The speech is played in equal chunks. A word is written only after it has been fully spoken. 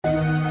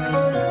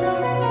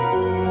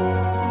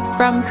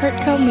From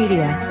Kurtco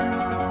Media.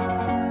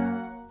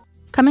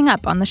 Coming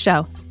up on the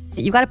show.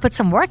 You got to put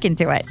some work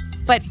into it.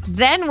 But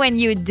then when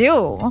you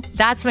do,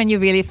 that's when you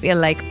really feel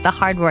like the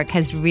hard work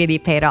has really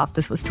paid off.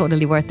 This was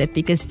totally worth it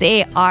because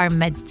they are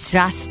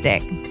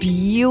majestic,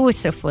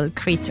 beautiful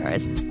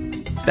creatures.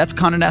 That's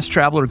Condé Nast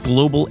Traveler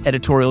Global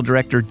Editorial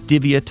Director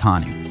Divia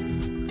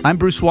Thani. I'm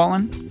Bruce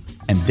Wallen,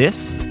 and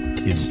this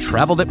is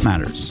Travel That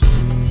Matters.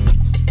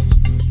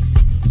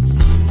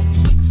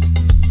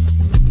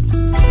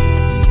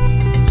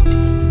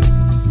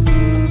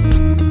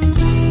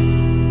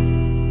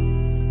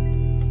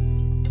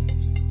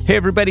 Hey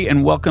everybody,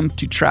 and welcome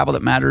to Travel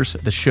That Matters,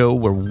 the show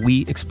where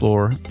we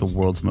explore the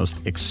world's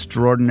most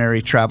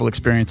extraordinary travel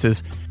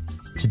experiences.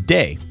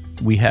 Today,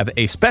 we have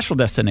a special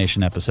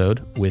destination episode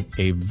with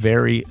a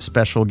very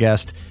special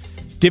guest.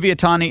 Divia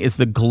Thani is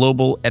the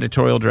Global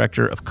Editorial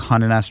Director of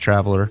Condé Nast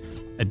Traveler,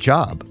 a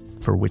job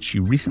for which she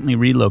recently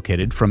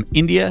relocated from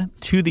India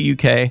to the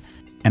UK.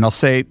 And I'll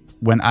say,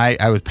 when I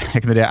was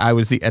back in the day, I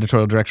was the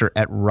editorial director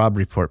at Rob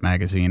Report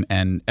magazine,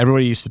 and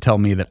everybody used to tell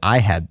me that I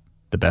had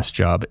the best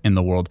job in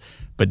the world.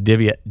 But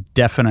Divia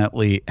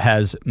definitely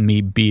has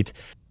me beat.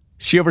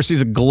 She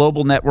oversees a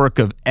global network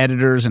of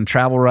editors and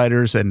travel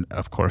writers, and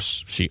of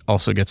course, she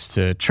also gets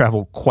to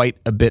travel quite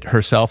a bit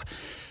herself.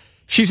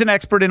 She's an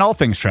expert in all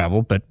things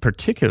travel, but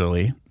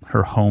particularly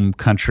her home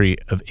country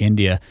of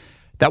India.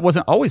 That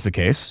wasn't always the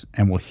case,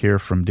 and we'll hear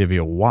from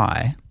Divia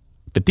why.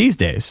 But these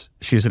days,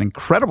 she's an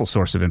incredible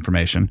source of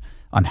information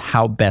on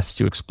how best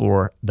to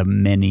explore the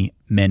many,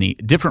 many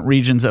different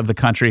regions of the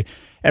country.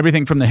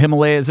 Everything from the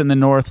Himalayas in the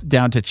north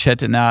down to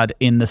Chettinad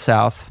in the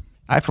south.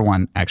 I, for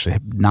one, actually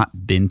have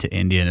not been to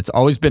India, and it's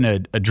always been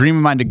a dream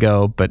of mine to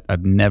go, but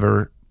I've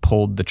never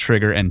pulled the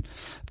trigger and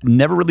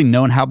never really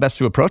known how best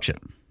to approach it.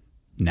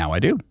 Now I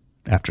do,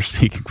 after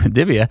speaking with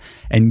Divia,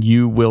 and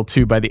you will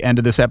too by the end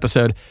of this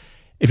episode.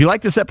 If you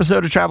like this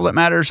episode of Travel That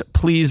Matters,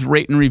 please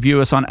rate and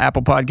review us on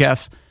Apple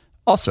Podcasts.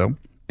 Also,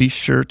 be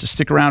sure to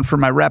stick around for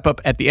my wrap-up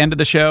at the end of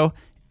the show,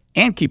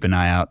 and keep an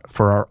eye out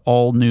for our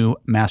all-new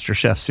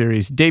MasterChef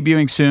series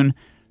debuting soon.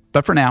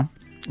 But for now,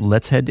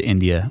 let's head to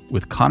India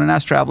with Condé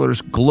Nast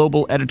Traveler's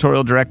Global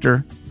Editorial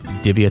Director,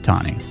 Divia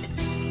Thani.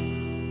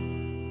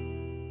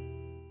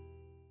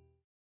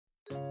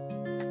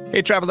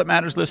 Hey, Travel That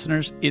Matters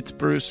listeners, it's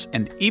Bruce,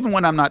 and even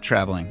when I'm not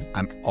traveling,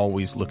 I'm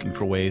always looking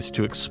for ways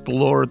to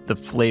explore the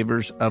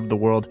flavors of the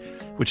world,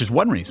 which is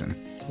one reason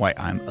why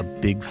I'm a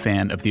big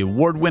fan of the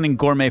award-winning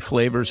gourmet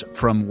flavors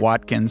from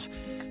Watkins.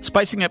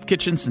 Spicing up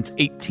kitchens since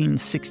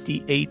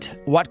 1868,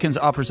 Watkins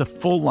offers a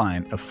full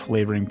line of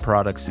flavoring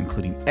products,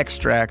 including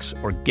extracts,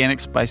 organic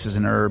spices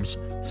and herbs,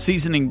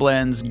 seasoning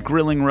blends,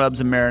 grilling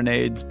rubs and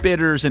marinades,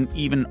 bitters, and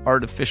even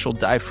artificial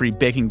dye-free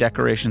baking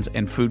decorations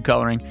and food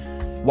coloring.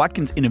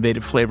 Watkins'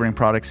 innovative flavoring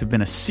products have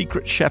been a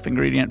secret chef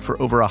ingredient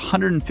for over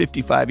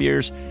 155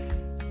 years.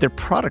 Their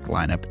product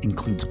lineup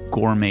includes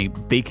gourmet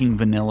baking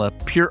vanilla,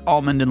 pure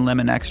almond and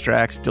lemon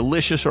extracts,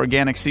 delicious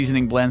organic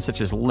seasoning blends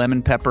such as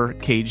lemon pepper,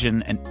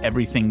 Cajun, and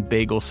everything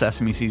bagel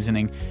sesame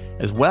seasoning,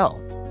 as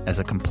well as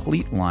a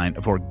complete line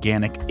of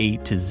organic A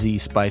to Z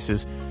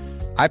spices.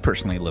 I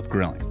personally love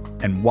grilling,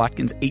 and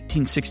Watkins'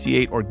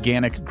 1868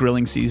 organic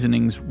grilling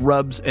seasonings,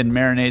 rubs, and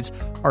marinades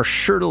are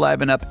sure to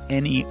liven up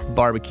any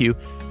barbecue.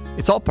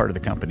 It's all part of the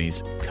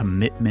company's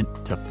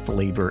commitment to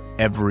flavor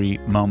every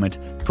moment.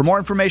 For more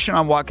information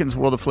on Watkins'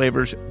 World of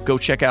Flavors, go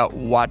check out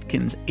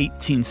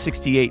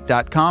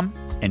Watkins1868.com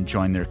and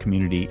join their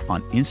community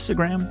on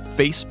Instagram,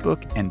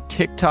 Facebook, and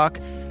TikTok.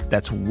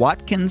 That's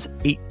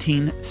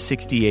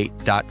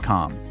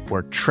Watkins1868.com,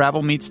 where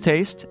travel meets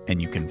taste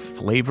and you can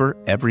flavor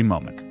every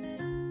moment.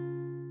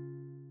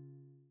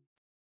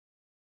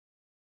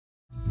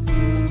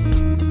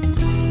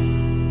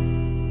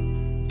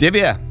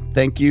 Divia,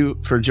 thank you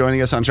for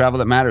joining us on Travel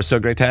That Matters. So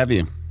great to have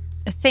you.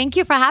 Thank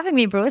you for having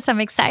me, Bruce. I'm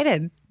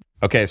excited.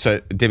 Okay, so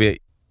Divia,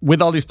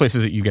 with all these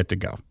places that you get to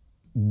go,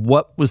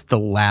 what was the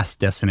last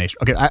destination?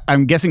 Okay,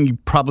 I'm guessing you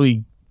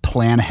probably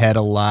plan ahead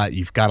a lot.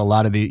 You've got a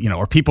lot of the,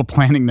 or people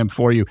planning them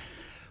for you.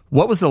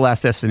 What was the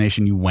last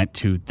destination you went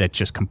to that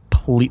just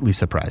completely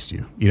surprised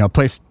you? A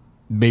place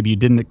maybe you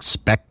didn't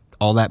expect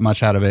all that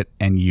much out of it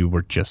and you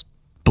were just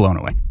blown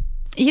away.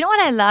 You know what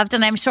I loved,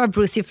 and I'm sure,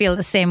 Bruce, you feel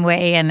the same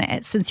way,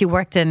 and since you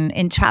worked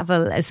in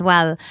travel as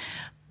well,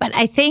 but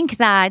I think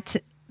that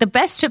the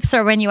best trips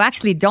are when you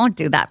actually don't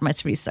do that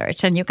much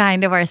research and you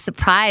kind of are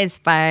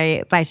surprised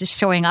by just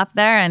showing up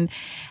there. And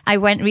I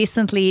went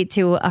recently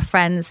to a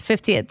friend's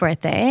 50th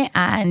birthday,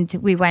 and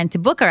we went to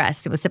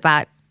Bucharest. It was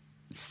about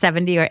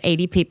 70 or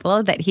 80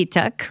 people that he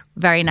took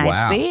very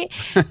nicely.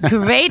 Wow.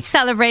 Great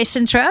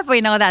celebration trip.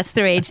 We know that's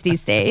their age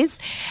these days.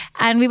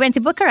 And we went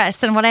to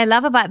Bucharest. And what I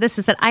love about this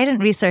is that I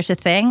didn't research a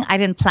thing. I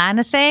didn't plan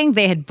a thing.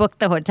 They had booked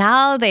the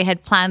hotel. They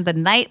had planned the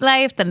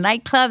nightlife, the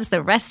nightclubs,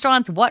 the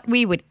restaurants, what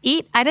we would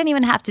eat. I didn't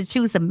even have to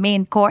choose a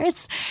main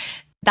course.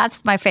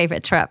 That's my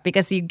favorite trip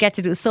because you get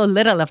to do so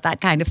little of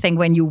that kind of thing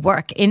when you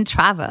work in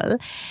travel.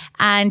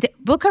 And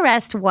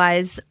Bucharest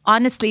was,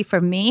 honestly, for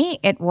me,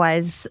 it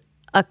was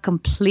a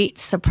complete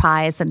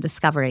surprise and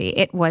discovery.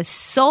 It was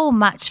so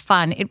much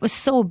fun. It was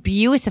so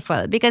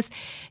beautiful because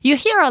you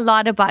hear a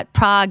lot about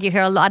Prague, you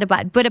hear a lot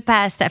about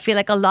Budapest. I feel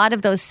like a lot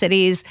of those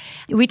cities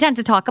we tend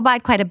to talk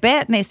about quite a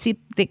bit, and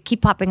they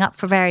keep popping up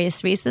for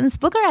various reasons.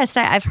 Bucharest,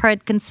 I've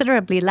heard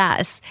considerably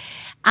less.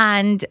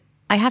 And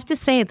I have to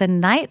say, the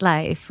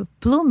nightlife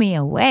blew me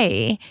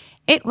away.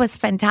 It was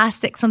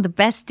fantastic. Some of the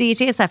best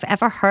DJs I've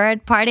ever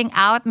heard, partying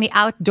out in the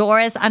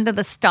outdoors under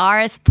the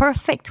stars,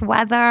 perfect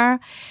weather.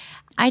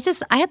 I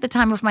had the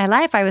time of my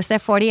life. I was there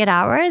 48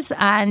 hours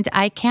and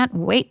I can't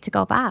wait to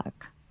go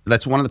back.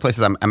 That's one of the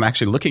places I'm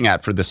actually looking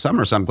at for this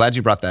summer. So I'm glad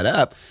you brought that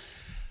up.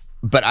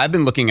 But I've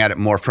been looking at it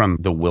more from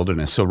the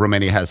wilderness. So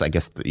Romania has, I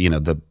guess,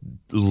 the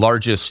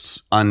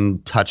largest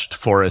untouched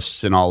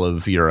forests in all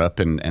of Europe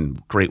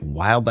and great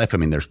wildlife. I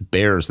mean, there's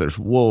bears, there's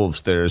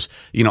wolves, there's,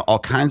 all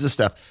kinds of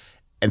stuff.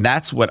 And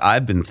that's what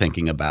I've been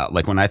thinking about,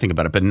 like when I think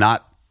about it, but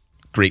not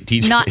great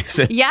DJs.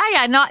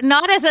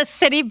 Not as a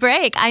city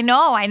break. I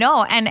know.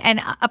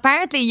 And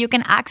apparently you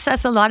can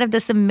access a lot of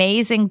this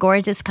amazing,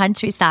 gorgeous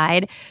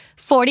countryside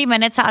 40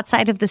 minutes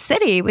outside of the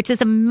city, which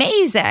is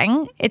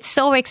amazing. It's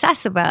so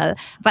accessible.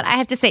 But I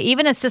have to say,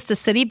 even as just a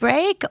city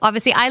break,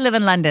 obviously I live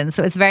in London,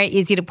 so it's very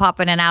easy to pop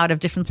in and out of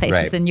different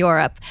places in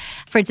Europe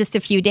for just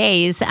a few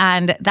days.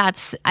 And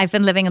I've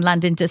been living in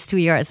London just 2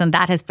 years, and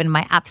that has been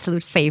my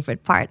absolute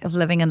favorite part of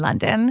living in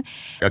London.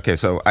 Okay,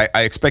 so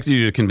I expected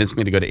you to convince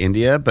me to go to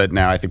India, but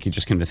now I think you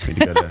just convinced me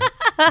to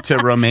go to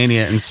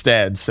Romania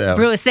instead. So,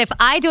 Bruce, if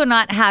I do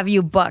not have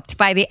you booked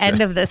by the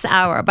end of this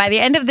hour, by the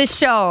end of this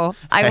show,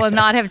 I will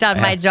not have done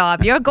my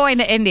job. You're going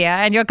to India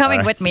and you're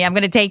coming with me. I'm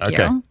going to take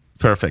you.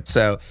 Perfect.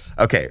 So,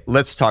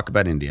 let's talk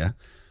about India.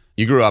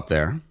 You grew up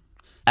there.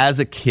 As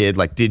a kid,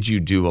 did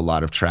you do a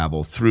lot of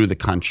travel through the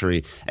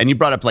country? And you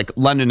brought up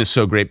London is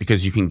so great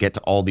because you can get to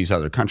all these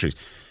other countries.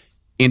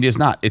 India's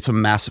not. It's a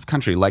massive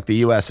country. Like the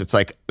US, it's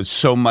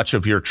so much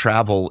of your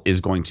travel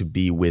is going to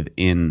be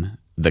within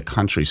the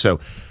country. So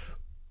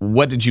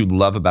what did you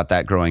love about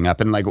that growing up?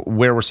 And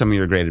where were some of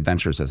your great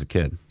adventures as a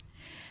kid?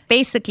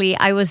 Basically,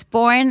 I was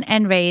born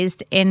and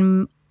raised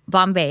in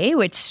Bombay,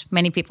 which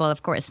many people,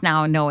 of course,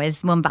 now know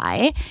as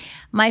Mumbai.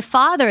 My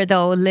father,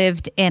 though,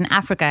 lived in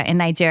Africa, in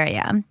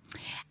Nigeria.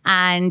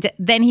 And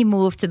then he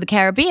moved to the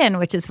Caribbean,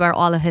 which is where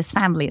all of his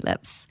family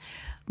lives.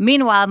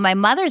 Meanwhile, my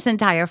mother's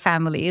entire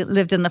family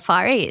lived in the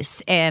Far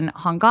East, in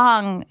Hong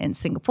Kong, in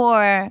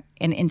Singapore,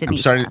 in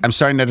Indonesia. I'm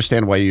starting to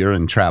understand why you're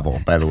in travel,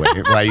 by the way,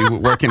 why you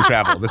work in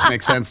travel. This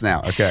makes sense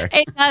now. Okay.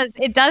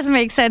 It does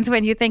make sense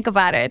when you think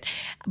about it.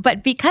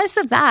 But because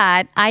of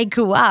that, I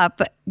grew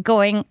up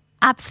going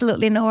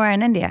absolutely nowhere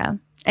in India,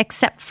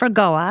 except for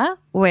Goa,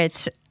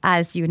 which,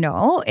 as you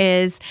know,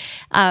 is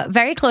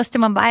very close to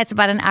Mumbai. It's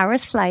about an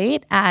hour's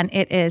flight, and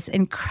it is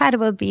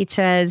incredible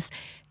beaches,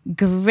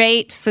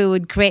 great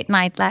food, great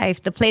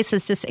nightlife. The place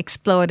has just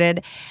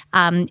exploded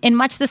in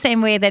much the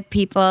same way that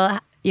people,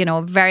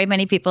 very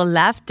many people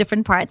left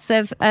different parts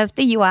of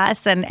the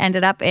US and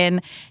ended up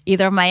in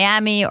either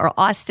Miami or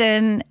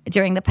Austin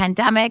during the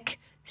pandemic.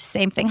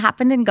 Same thing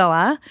happened in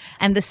Goa.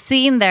 And the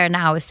scene there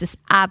now is just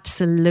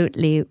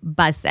absolutely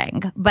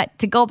buzzing. But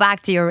to go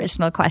back to your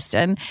original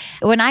question,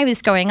 when I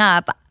was growing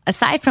up,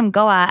 aside from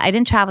Goa, I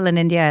didn't travel in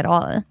India at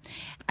all.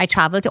 I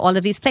traveled to all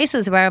of these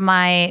places where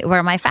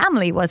my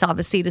family was,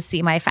 obviously to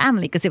see my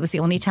family, because it was the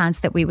only chance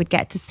that we would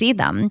get to see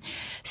them.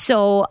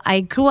 So I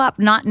grew up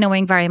not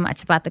knowing very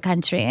much about the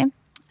country.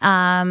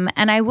 And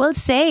I will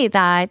say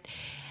that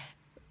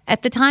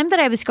at the time that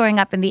I was growing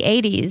up in the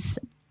 80s,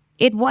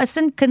 it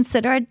wasn't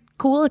considered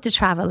cool to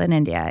travel in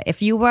India.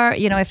 If you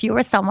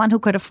were someone who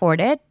could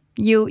afford it,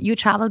 you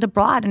traveled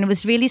abroad, and it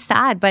was really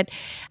sad. But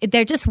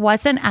there just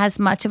wasn't as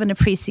much of an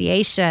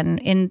appreciation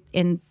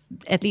in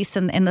at least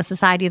in the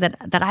society that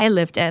I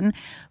lived in,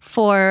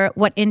 for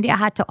what India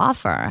had to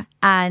offer.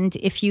 And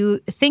if you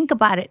think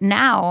about it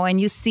now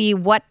and you see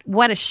what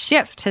a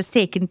shift has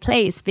taken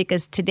place,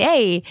 because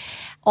today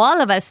all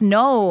of us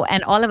know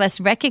and all of us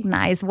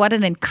recognize what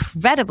an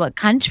incredible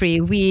country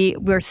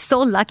we're so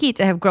lucky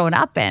to have grown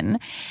up in.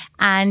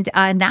 And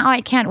now I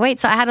can't wait.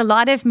 So I had a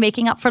lot of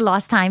making up for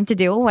lost time to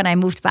do when I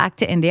moved back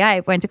to India. I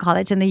went to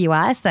college in the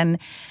US, and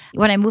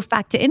when I moved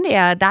back to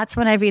India, that's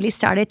when I really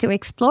started to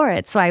explore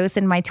it. So I was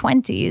in my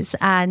 20s,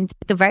 and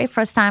the very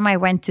first time I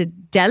went to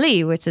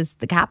Delhi, which is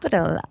the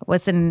capital,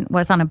 was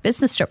on a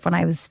business trip when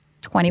I was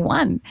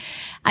 21.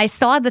 I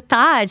saw the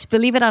Taj,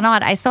 believe it or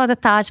not, I saw the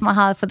Taj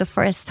Mahal for the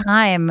first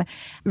time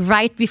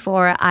right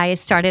before I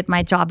started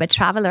my job at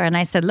Traveler. And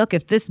I said, look,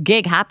 if this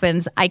gig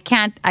happens, I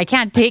can't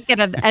take it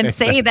and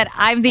say that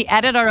I'm the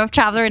editor of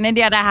Traveler in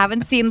India and I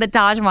haven't seen the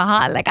Taj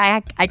Mahal.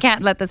 I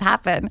can't let this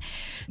happen.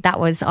 That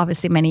was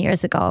obviously many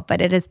years ago,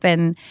 but it has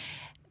been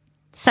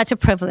such a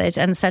privilege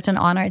and such an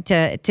honor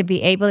to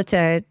be able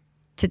to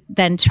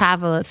then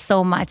travel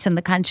so much in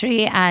the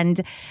country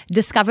and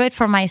discover it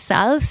for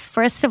myself,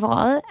 first of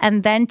all,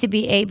 and then to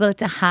be able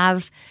to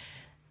have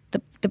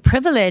the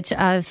privilege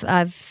of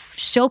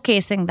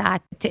showcasing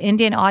that to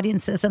Indian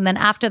audiences, and then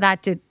after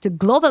that to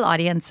global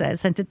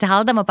audiences, and to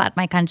tell them about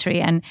my country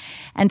and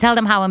tell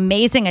them how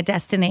amazing a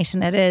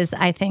destination it is,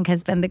 I think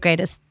has been the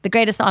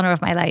greatest honor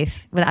of my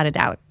life, without a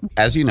doubt.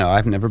 As you know,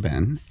 I've never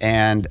been.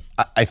 And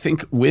I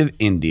think with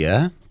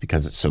India,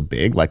 because it's so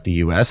big, like the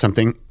US,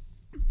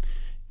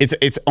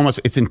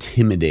 it's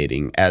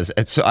intimidating.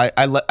 So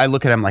I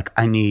look at it, I'm like,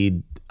 I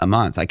need a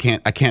month. I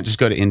can't just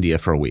go to India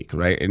for a week,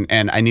 right?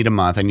 And I need a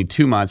month. I need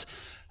 2 months.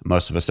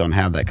 Most of us don't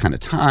have that kind of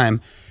time.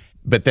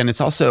 But then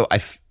it's also, I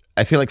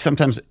feel like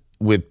sometimes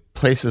with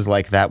places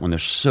like that, when they're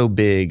so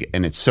big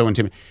and it's so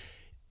intimidating,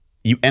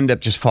 you end up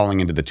just falling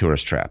into the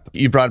tourist trap.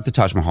 You brought up the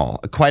Taj Mahal.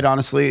 Quite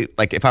honestly,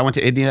 like if I went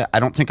to India, I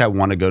don't think I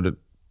want to go to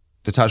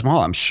the Taj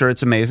Mahal. I'm sure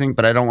it's amazing,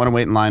 but I don't want to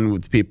wait in line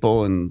with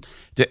people. And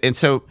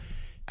so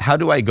how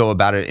do I go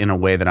about it in a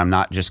way that I'm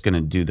not just going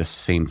to do the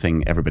same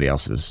thing everybody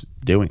else is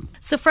doing?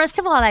 So first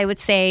of all, I would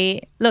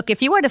say, look,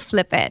 if you were to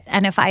flip it,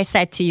 and if I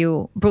said to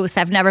you, Bruce,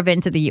 I've never been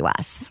to the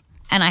US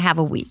and I have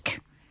a week,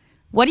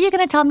 what are you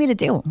going to tell me to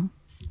do?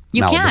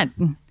 You can't.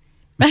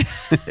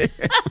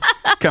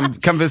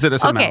 Come visit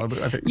us in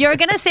Malibu, I think. You're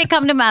going to say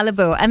come to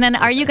Malibu. And then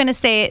are you going to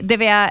say,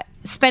 Divya,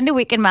 spend a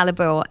week in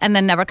Malibu and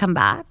then never come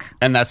back?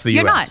 And that's the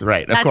You're US, not.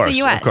 right? That's the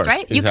US,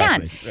 right? Exactly. You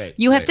can't. Right,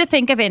 you have to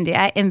think of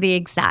India in the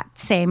exact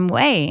same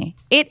way.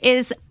 It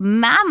is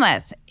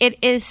mammoth. It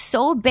is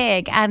so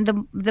big.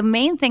 And the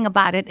main thing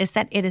about it is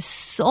that it is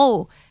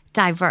so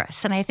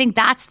diverse. And I think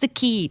that's the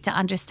key to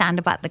understand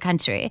about the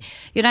country.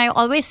 You know, I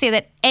always say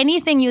that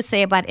anything you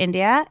say about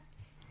India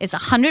is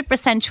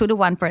 100% true to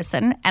one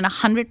person and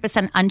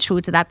 100%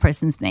 untrue to that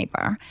person's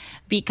neighbor,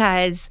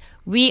 because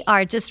we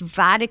are just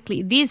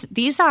radically,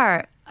 these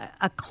are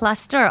a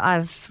cluster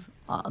of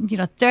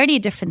 30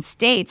 different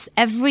states.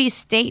 Every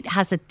state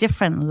has a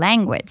different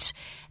language.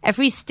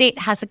 Every state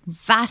has a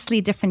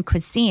vastly different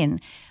cuisine.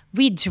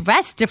 We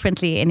dress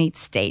differently in each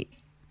state.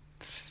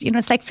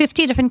 It's like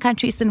 50 different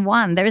countries in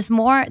one. There's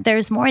more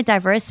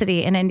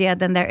diversity in India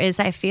than there is,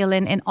 I feel,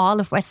 in all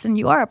of Western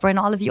Europe or in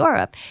all of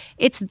Europe.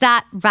 It's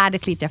that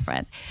radically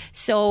different.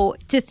 So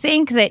to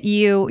think that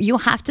you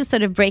have to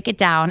sort of break it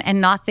down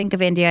and not think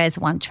of India as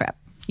one trip.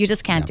 You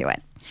just can't do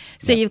it.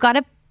 So you've got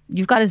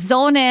to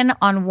zone in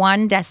on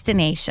one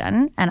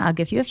destination, and I'll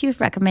give you a few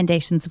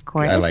recommendations, of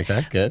course. I like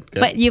that. Good.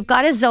 But you've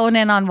got to zone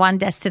in on one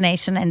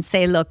destination and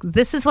say, look,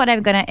 this is what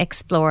I'm going to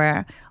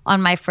explore on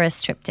my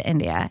first trip to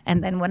India.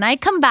 And then when I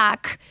come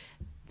back,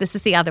 this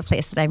is the other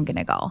place that I'm going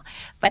to go.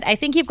 But I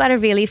think you've got to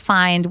really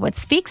find what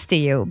speaks to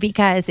you,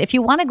 because if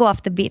you want to go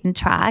off the beaten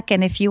track,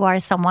 and if you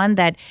are someone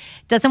that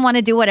doesn't want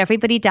to do what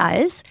everybody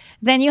does,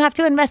 then you have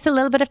to invest a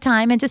little bit of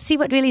time and just see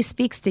what really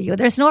speaks to you.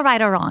 There's no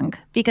right or wrong,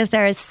 because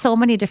there are so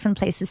many different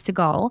places to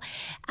go,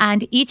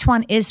 and each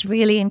one is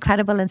really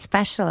incredible and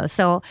special.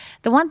 So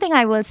the one thing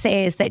I will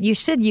say is that you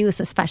should use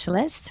a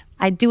specialist.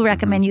 I do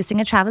recommend using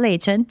a travel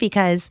agent,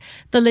 because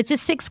the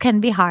logistics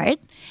can be hard,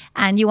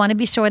 and you want to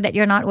be sure that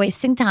you're not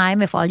wasting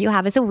time. If all you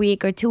have is a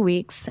week or 2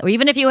 weeks, or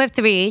even if you have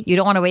 3, you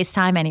don't want to waste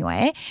time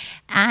anyway.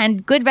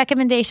 And good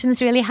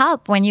recommendations really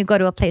help when you go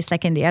to a place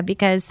like India,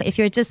 because if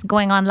you're just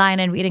going online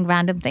and reading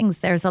random things,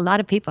 there's a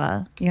lot of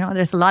people,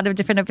 there's a lot of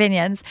different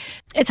opinions.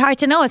 It's hard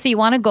to know. So you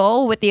want to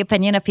go with the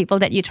opinion of people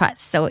that you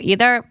trust. So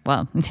either,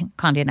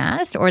 Condé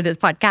Nast or this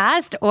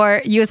podcast,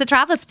 or use a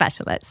travel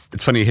specialist.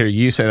 It's funny to hear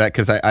you say that,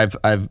 because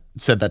I've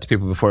said that to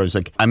people before. It's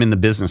like, I'm in the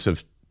business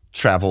of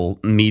travel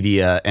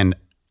media, and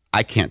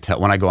I can't tell.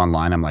 When I go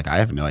online, I'm like, I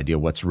have no idea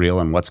what's real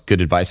and what's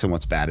good advice and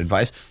what's bad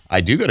advice.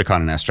 I do go to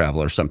Condé Nast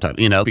Traveler sometimes,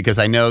 because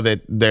I know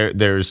that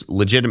there's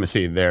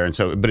legitimacy there. And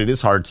so, but it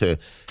is hard to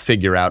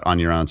figure out on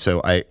your own.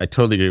 So I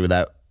totally agree with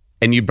that.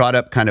 And you brought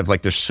up kind of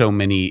like, there's so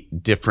many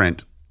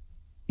different,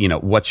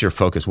 what's your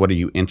focus? What are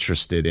you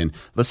interested in?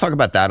 Let's talk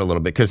about that a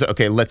little bit. Because,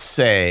 okay, let's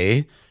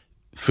say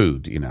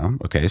food,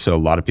 okay. So a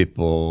lot of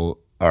people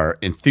are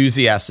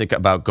enthusiastic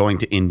about going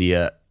to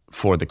India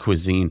for the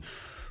cuisine.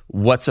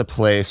 What's a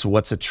place,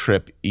 what's a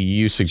trip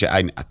you suggest?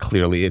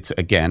 Clearly, it's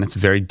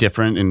very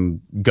different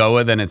in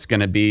Goa than it's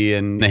going to be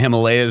in the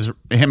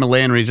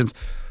Himalayan regions.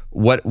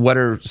 What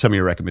are some of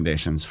your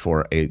recommendations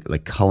for a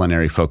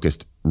culinary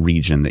focused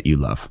region that you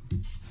love?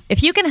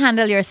 If you can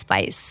handle your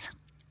spice,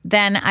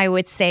 then I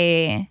would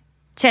say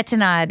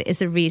Chettinad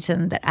is a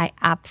region that I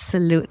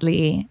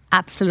absolutely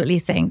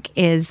think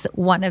is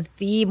one of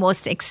the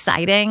most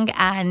exciting,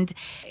 and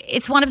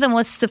it's one of the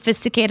most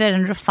sophisticated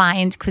and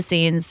refined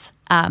cuisines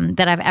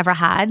that I've ever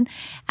had.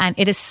 And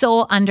it is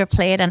so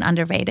underplayed and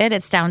underrated.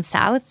 It's down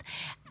south.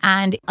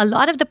 And a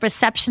lot of the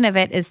perception of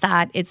it is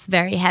that it's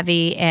very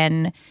heavy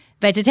in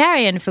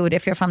vegetarian food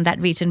if you're from that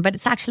region, but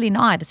it's actually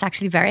not. It's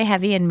actually very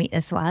heavy in meat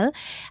as well.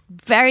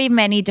 Very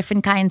many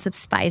different kinds of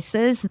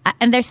spices.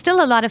 And there's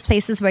still a lot of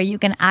places where you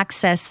can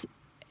access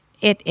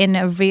it in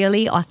a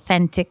really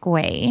authentic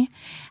way.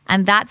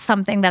 And that's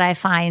something that I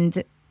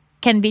find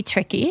can be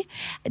tricky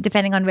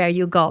depending on where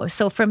you go.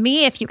 So for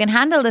me, if you can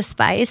handle the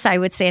spice, I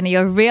would say, and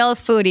you're a real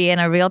foodie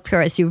and a real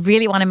purist, you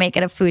really want to make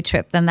it a food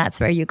trip, then that's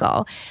where you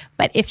go.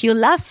 But if you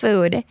love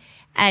food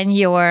and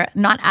you're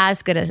not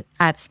as good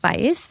at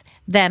spice,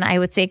 then I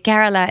would say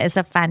Kerala is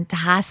a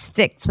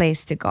fantastic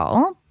place to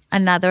go.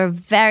 Another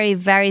very,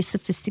 very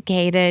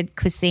sophisticated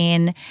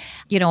cuisine.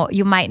 You know,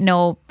 you might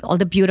know all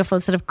the beautiful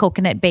sort of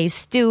coconut-based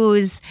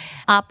stews,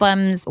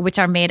 appams, which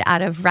are made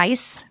out of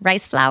rice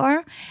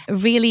flour.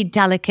 Really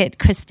delicate,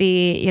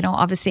 crispy. You know,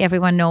 obviously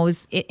everyone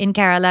knows in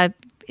Kerala,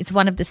 it's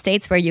one of the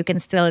states where you can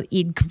still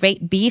eat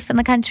great beef in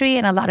the country.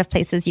 In a lot of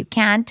places you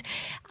can't.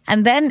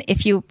 And then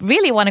if you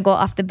really want to go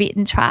off the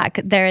beaten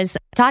track, there's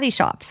toddy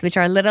shops, which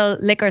are little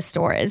liquor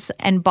stores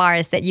and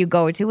bars that you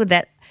go to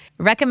that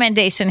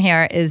recommendation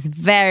here is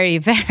very,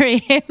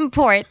 very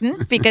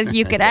important because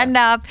you could end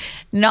up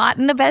not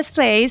in the best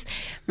place,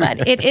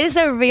 but it is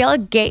a real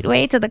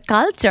gateway to the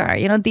culture.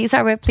 You know, these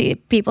are where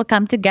people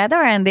come together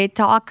and they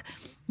talk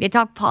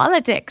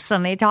politics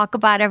and they talk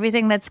about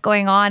everything that's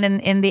going on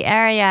in the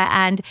area.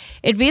 And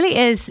it really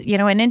is, you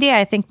know, in India,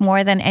 I think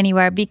more than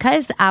anywhere,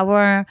 because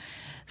our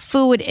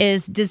food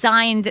is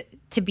designed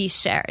to be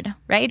shared,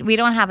 right? We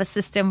don't have a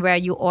system where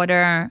you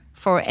order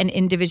for an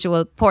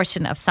individual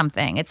portion of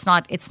something. It's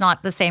not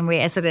the same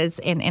way as it is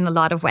in a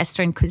lot of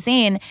Western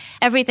cuisine.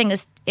 Everything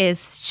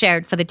is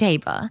shared for the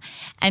table.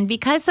 And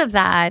because of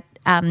that,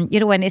 you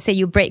know, when they say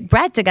you break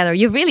bread together,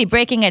 you're really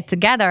breaking it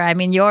together. I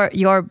mean,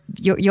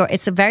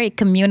 it's a very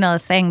communal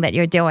thing that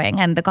you're doing,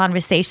 and the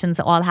conversations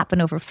all happen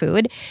over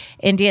food.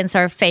 Indians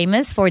are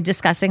famous for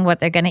discussing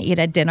what they're going to eat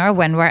at dinner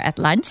when we're at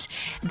lunch.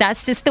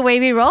 That's just the way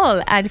we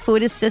roll, and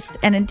food is just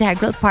an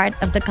integral part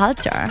of the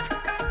culture.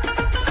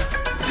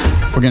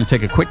 We're going to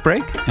take a quick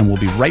break, and we'll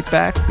be right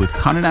back with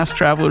Condé Nast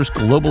Traveler's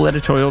Global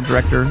Editorial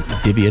Director,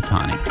 Divia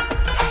Thani.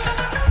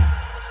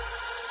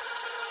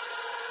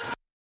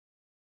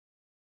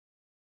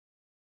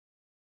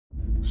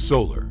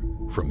 Solar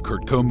from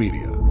Kurtco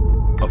Media,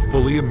 a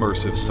fully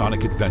immersive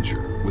sonic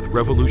adventure with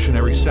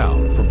revolutionary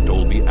sound from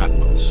Dolby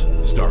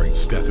Atmos, starring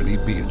Stephanie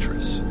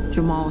Beatrice.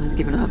 Jamal has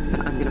given up, but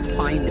I'm going to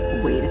find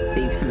a way to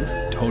save him.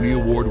 Tony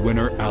Award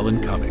winner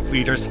Alan Cumming.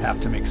 Leaders have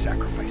to make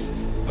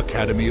sacrifices.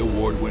 Academy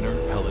Award winner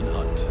Helen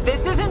Hunt.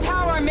 This isn't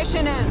how our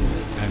mission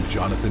ends. And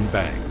Jonathan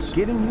Banks.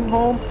 Getting you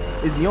home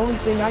is the only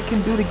thing I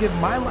can do to give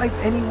my life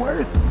any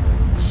worth.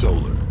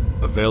 Solar,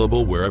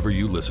 available wherever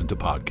you listen to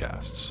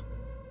podcasts.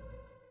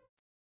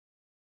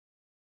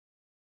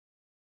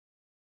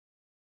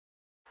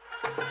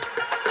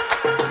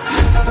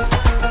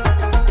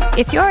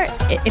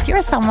 If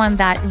you're someone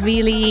that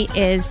really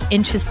is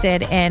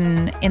interested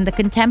in the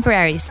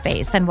contemporary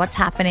space and what's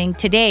happening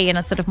today in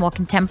a sort of more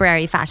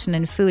contemporary fashion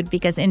and food,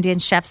 because Indian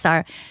chefs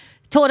are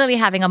totally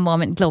having a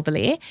moment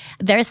globally.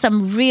 There's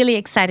some really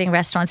exciting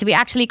restaurants.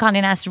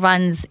 Condé Nast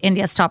runs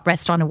India's Top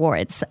Restaurant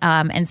Awards.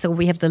 And so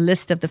we have the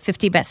list of the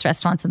 50 best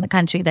restaurants in the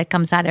country that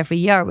comes out every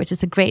year, which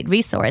is a great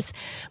resource.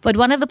 But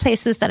one of the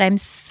places that I'm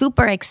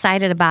super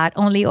excited about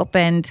only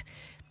opened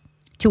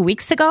 2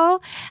 weeks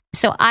ago.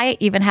 So I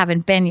even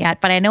haven't been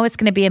yet, but I know it's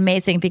going to be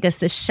amazing because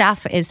the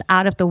chef is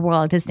out of the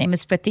world. His name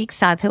is Pratik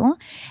Sadhu,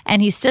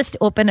 and he's just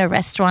opened a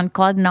restaurant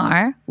called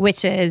Nar,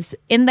 which is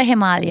in the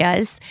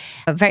Himalayas,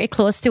 very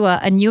close to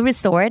a new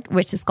resort,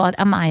 which is called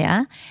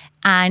Amaya.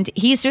 And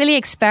he's really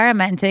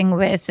experimenting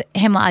with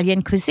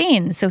Himalayan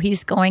cuisine. So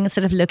he's going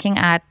sort of looking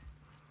at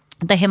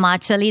the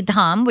Himachali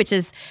dham, which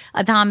is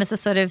a dham is a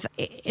sort of,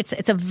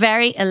 it's a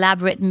very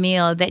elaborate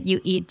meal that you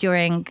eat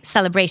during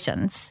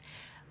celebrations.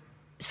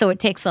 So it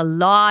takes a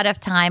lot of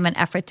time and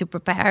effort to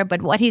prepare.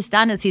 But what he's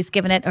done is he's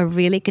given it a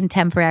really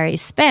contemporary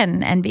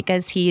spin. And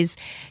because he's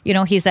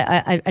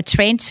a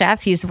trained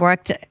chef, he's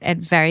worked at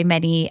very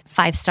many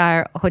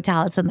 5-star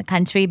hotels in the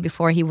country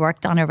before he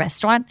worked on a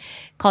restaurant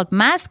called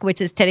Mask, which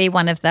is today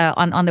one of the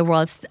on the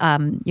world's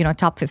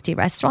top 50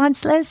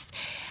 restaurants list.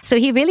 So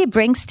he really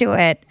brings to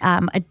it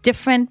a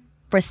different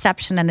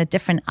perception and a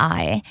different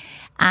eye.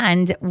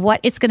 And what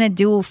it's going to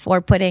do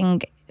for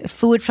putting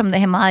food from the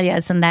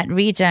Himalayas and that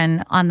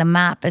region on the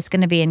map is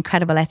going to be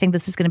incredible. I think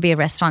this is going to be a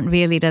restaurant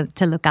really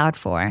to look out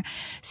for.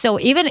 So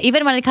even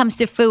when it comes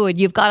to food,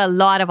 you've got a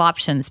lot of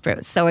options,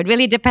 Bruce. So it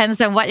really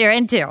depends on what you're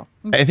into.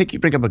 I think you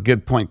bring up a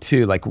good point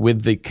too, like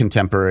with the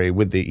contemporary,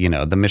 with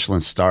the, the Michelin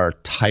star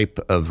type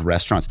of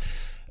restaurants.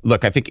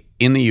 Look, I think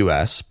in the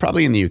US,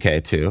 probably in the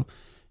UK too,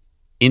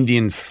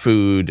 Indian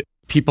food,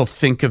 people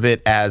think of it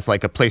as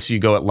like a place you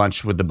go at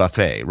lunch with the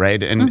buffet,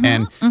 right?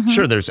 And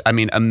sure, there's,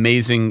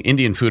 amazing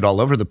Indian food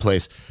all over the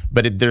place,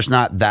 but there's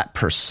not that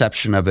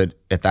perception of it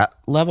at that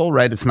level,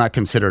 right? It's not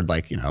considered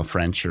like,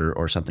 French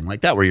or something like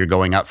that, where you're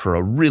going out for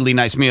a really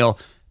nice meal,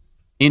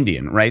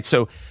 Indian, right?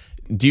 So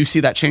do you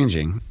see that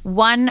changing?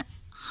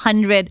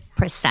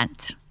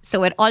 100%.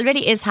 So it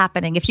already is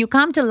happening. If you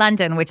come to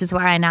London, which is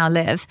where I now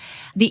live,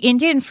 the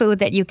Indian food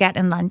that you get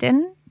in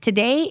London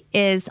today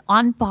is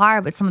on par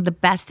with some of the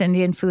best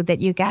Indian food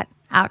that you get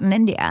out in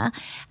India.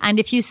 And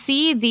if you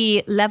see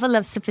the level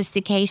of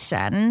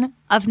sophistication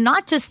of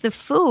not just the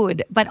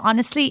food, but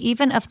honestly,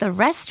 even of the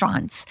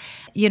restaurants,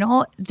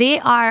 they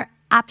are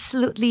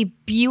absolutely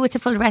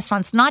beautiful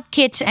restaurants, not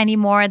kitsch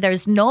anymore.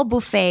 There's no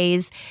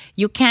buffets.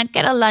 You can't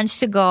get a lunch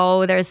to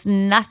go. There's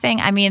nothing.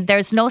 I mean,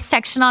 there's no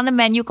section on the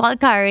menu called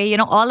curry. You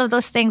know, all of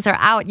those things are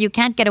out. You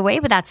can't get away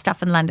with that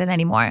stuff in London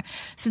anymore.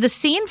 So the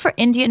scene for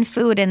Indian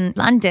food in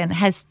London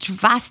has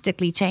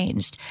drastically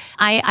changed.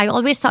 I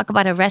always talk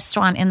about a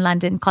restaurant in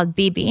London called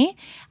Bibi,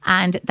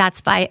 and that's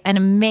by an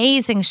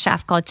amazing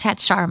chef called Chet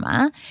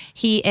Sharma.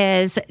 He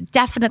is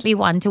definitely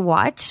one to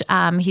watch.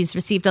 He's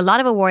received a lot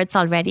of awards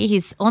already.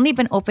 He's only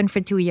been open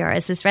for 2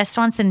 years. His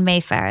restaurant's in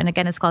Mayfair, and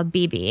again, it's called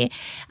Bibi.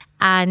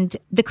 And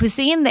the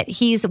cuisine that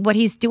what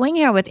he's doing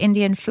here with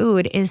Indian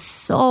food is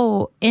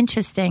so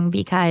interesting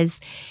because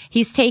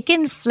he's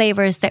taken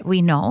flavors that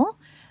we know,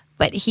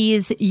 but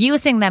he's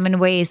using them in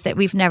ways that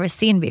we've never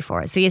seen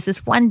before. So he has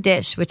this one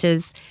dish, which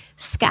is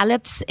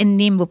scallops in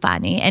nimbu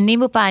pani. And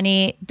nimbu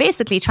pani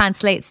basically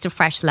translates to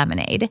fresh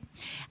lemonade.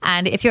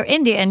 And if you're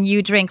Indian,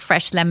 you drink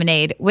fresh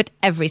lemonade with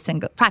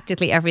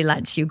practically every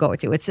lunch you go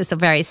to. It's just a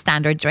very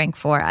standard drink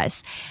for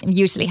us. It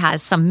usually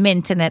has some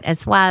mint in it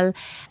as well.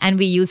 And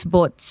we use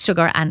both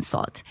sugar and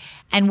salt.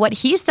 And what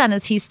he's done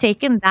is he's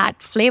taken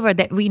that flavor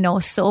that we know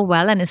so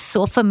well and is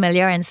so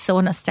familiar and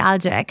so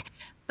nostalgic,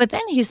 but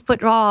then he's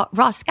put raw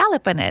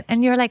scallop in it.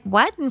 And you're like,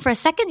 what? And for a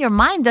second, your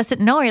mind doesn't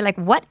know. You're like,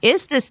 what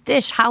is this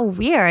dish? How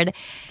weird.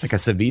 It's like a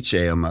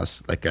ceviche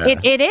almost.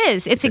 It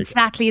is. It's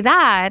exactly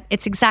that.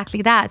 It's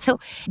exactly that. So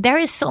there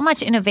is so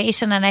much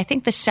innovation. And I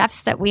think the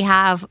chefs that we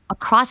have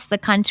across the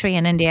country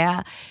in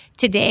India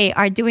today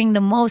are doing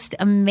the most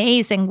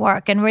amazing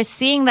work. And we're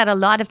seeing that a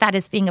lot of that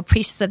is being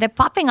appreciated. So they're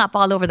popping up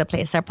all over the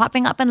place. They're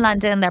popping up in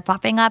London. They're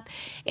popping up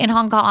in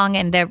Hong Kong.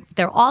 And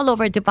they're all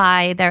over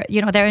Dubai.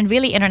 They're in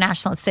really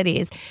international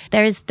cities.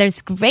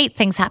 There's great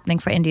things happening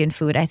for Indian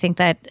food. I think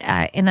that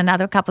in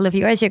another couple of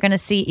years, you're going to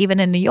see, even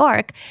in New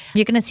York,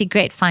 you're going to see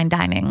great fine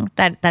dining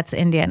that's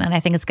Indian. And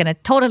I think it's going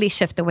to totally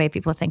shift the way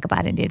people think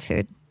about Indian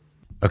food.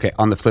 Okay,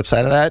 on the flip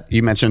side of that,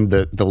 you mentioned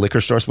the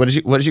liquor stores. What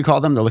did you call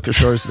them? The liquor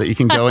stores that you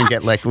can go and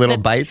get like little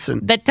bites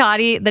and the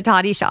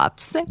toddy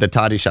shops. The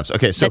toddy shops.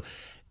 Okay, so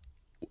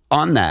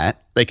on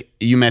that, like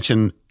you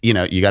mentioned,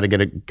 you got to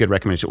get a good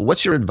recommendation.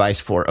 What's your advice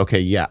for?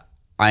 Okay, yeah,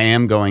 I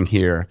am going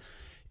here.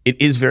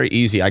 It is very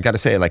easy. I got to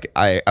say, like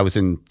I was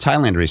in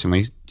Thailand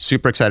recently.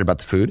 Super excited about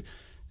the food.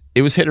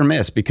 It was hit or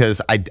miss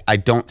because I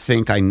don't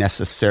think I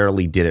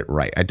necessarily did it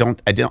right. I don't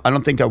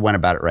think I went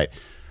about it right.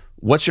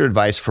 What's your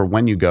advice for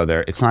when you go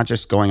there? It's not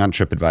just going on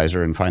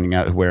TripAdvisor and finding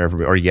out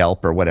or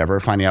Yelp or whatever,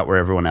 finding out where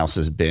everyone else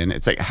has been.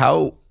 It's like,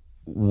 how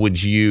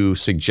would you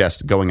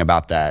suggest going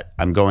about that?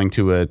 I'm going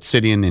to a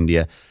city in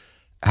India.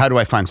 How do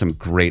I find some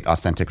great,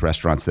 authentic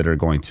restaurants that are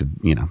going to,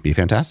 be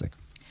fantastic?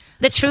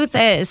 The truth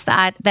is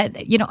that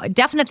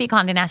definitely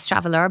Condé Nast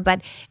Traveler.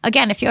 But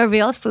again, if you're a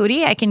real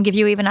foodie, I can give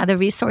you even other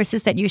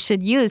resources that you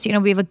should use.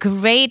 We have a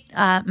great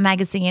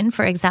magazine,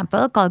 for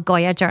example, called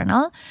Goya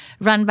Journal,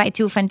 run by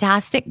two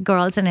fantastic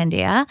girls in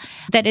India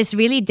that is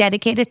really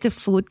dedicated to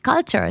food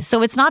culture.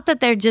 So it's not that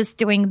they're just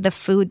doing the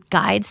food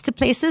guides to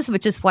places,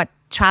 which is what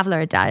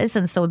Traveler does.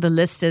 And so the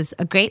list is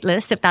a great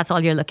list if that's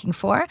all you're looking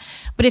for.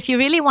 But if you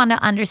really want to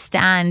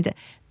understand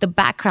the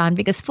background,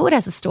 because food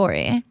has a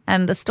story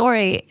and the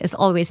story is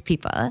always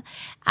people.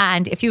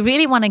 And if you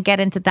really want to get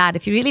into that,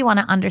 if you really want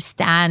to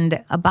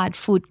understand about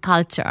food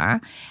culture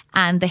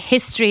and the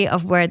history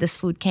of where this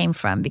food came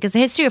from, because the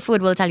history of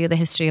food will tell you the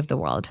history of the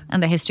world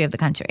and the history of the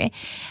country,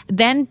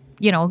 then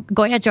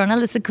Goya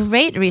Journal is a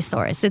great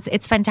resource.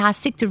 It's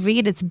fantastic to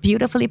read. It's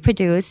beautifully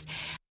produced.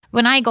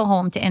 When I go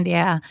home to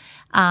India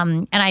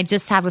and I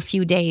just have a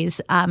few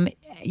days,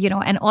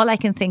 and all I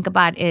can think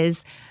about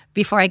is,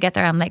 before I get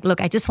there, I'm like,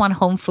 look, I just want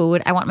home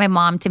food. I want my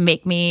mom to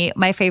make me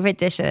my favorite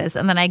dishes.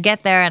 And then I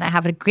get there and I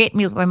have a great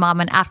meal with my mom.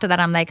 And after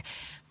that, I'm like,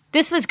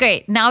 this was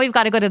great. Now we've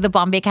got to go to the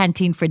Bombay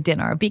canteen for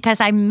dinner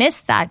because I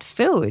miss that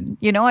food.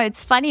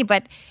 It's funny,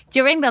 but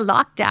during the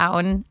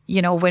lockdown,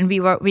 when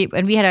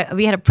we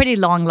had a pretty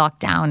long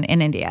lockdown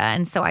in India,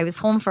 and so I was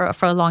home for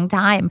a long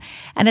time.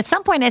 And at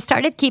some point, I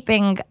started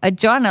keeping a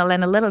journal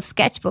and a little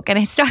sketchbook, and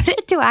I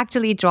started to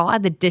actually draw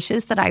the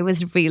dishes that I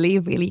was really,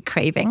 really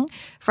craving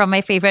from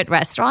my favorite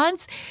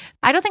restaurants.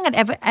 I don't think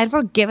I'd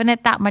ever given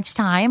it that much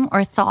time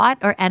or thought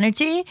or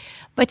energy,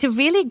 but to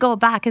really go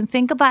back and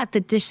think about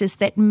the dishes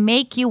that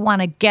make you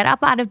want to get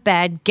up out of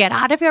bed, get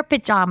out of your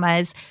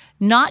pajamas,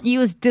 not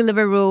use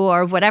Deliveroo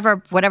or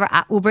whatever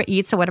Uber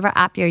Eats or whatever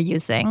app you're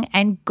using,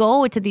 and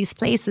go to these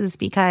places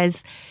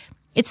because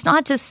it's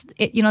not just,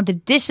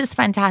 the dish is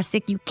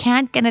fantastic. You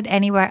can't get it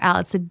anywhere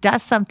else. It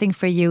does something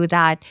for you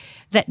that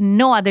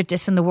no other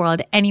dish in the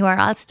world anywhere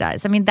else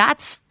does. I mean,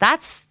 that's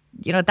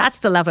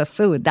the love of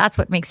food. That's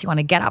what makes you want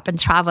to get up and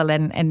travel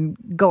and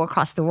go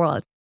across the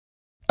world.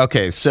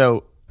 Okay,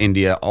 so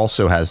India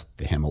also has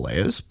the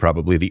Himalayas,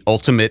 probably the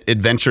ultimate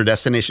adventure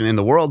destination in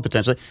the world,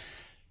 potentially.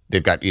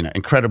 They've got,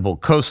 incredible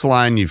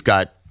coastline. You've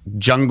got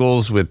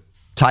jungles with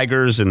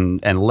tigers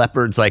and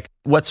leopards. Like,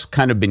 what's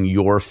kind of been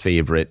your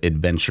favorite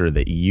adventure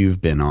that you've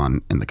been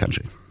on in the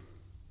country?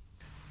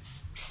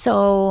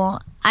 So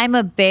I'm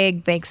a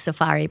big, big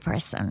safari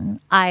person.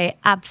 I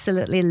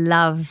absolutely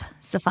love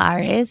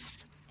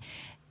safaris.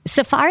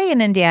 Safari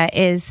in India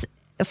is,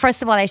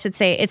 first of all, I should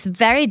say it's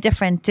very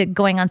different to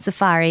going on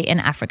safari in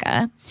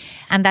Africa.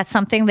 And that's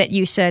something that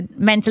you should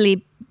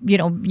mentally,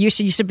 you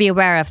should be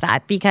aware of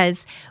that,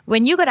 because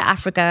when you go to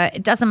Africa,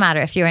 it doesn't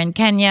matter if you're in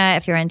Kenya,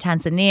 if you're in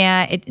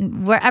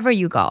Tanzania, wherever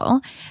you go,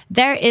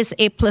 there is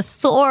a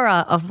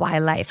plethora of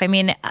wildlife. I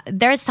mean,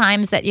 there's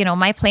times that,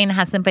 my plane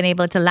hasn't been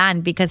able to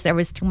land because there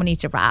was too many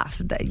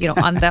giraffe,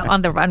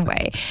 on the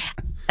runway.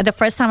 The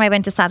first time I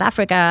went to South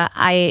Africa,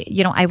 I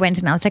went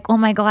and I was like, oh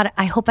my God,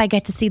 I hope I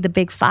get to see the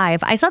Big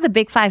Five. I saw the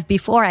Big Five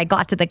before I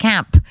got to the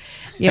camp.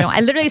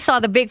 I literally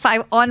saw the Big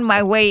Five on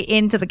my way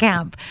into the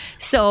camp.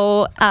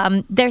 So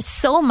there's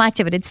so much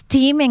of it. It's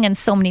teeming in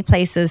so many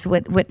places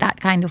with that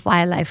kind of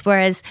wildlife.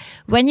 Whereas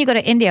when you go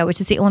to India, which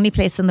is the only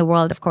place in the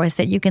world, of course,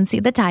 that you can see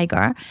the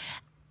tiger,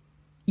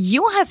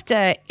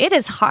 it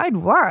is hard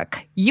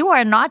work. You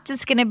are not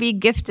just going to be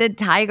gifted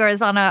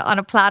tigers on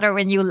a platter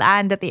when you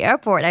land at the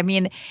airport. I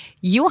mean,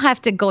 you have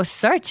to go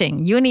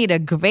searching. You need a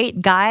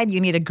great guide.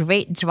 You need a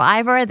great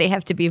driver. They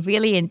have to be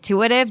really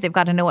intuitive. They've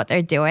got to know what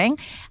they're doing.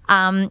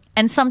 And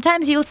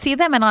sometimes you'll see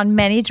them, and on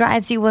many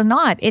drives you will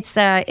not. It's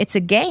a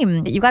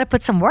game. You got to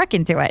put some work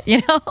into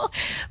it,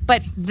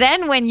 But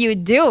then when you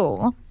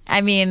do,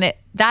 I mean,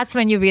 that's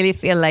when you really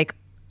feel like,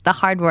 the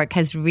hard work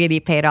has really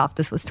paid off.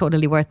 This was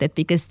totally worth it,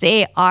 because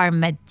they are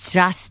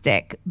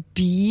majestic,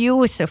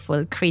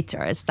 beautiful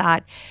creatures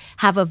that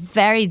have a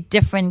very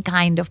different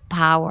kind of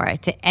power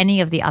to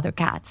any of the other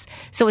cats.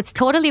 So it's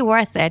totally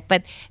worth it.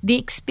 But the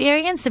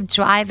experience of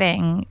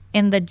driving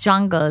in the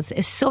jungles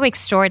is so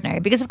extraordinary,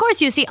 because of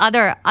course you see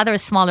other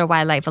smaller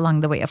wildlife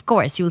along the way. Of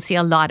course, you'll see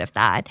a lot of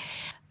that.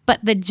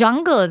 But the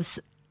jungles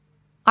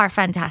are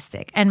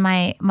fantastic. And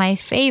my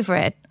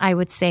favorite, I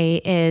would say,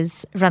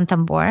 is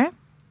Ranthambore,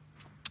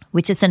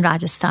 which is in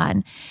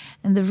Rajasthan.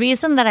 And the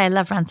reason that I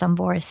love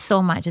Ranthambore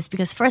so much is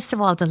because, first of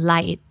all, the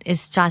light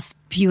is just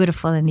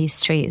beautiful in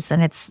these trees,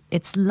 and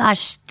it's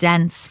lush,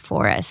 dense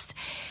forest.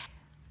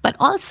 But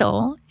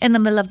also, in the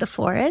middle of the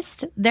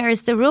forest,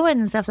 there's the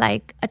ruins of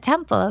like a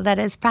temple that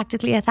is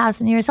practically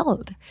 1,000 years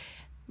old.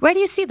 Where do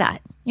you see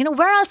that?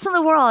 Where else in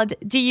the world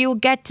do you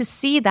get to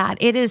see that?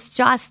 It is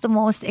just the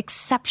most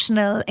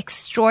exceptional,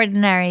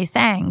 extraordinary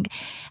thing.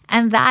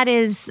 And that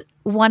is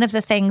one of the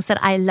things that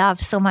I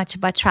love so much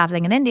about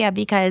traveling in India,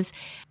 because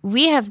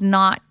we have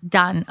not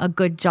done a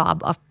good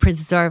job of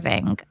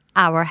preserving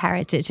our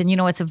heritage. And,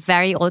 it's a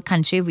very old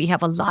country. We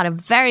have a lot of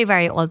very,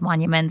 very old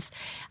monuments,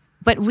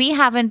 but we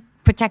haven't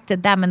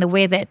protected them in the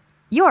way that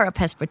Europe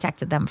has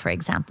protected them, for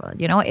example.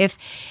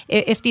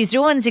 If these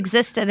ruins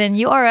existed in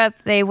Europe,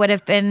 they would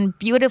have been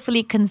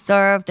beautifully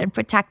conserved and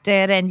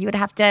protected, and you would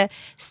have to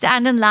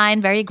stand in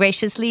line very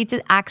graciously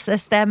to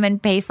access them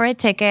and pay for a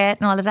ticket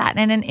and all of that.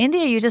 And in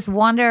India, you just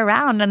wander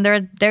around and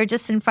they're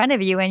just in front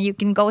of you, and you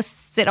can go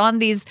sit on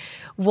these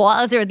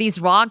walls or these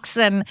rocks,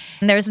 and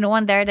there's no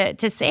one there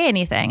to say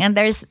anything. And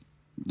there's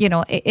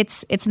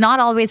it's not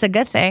always a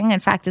good thing.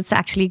 In fact, it's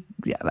actually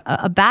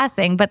a bad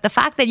thing. But the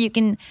fact that you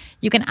can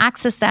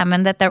access them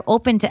and that they're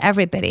open to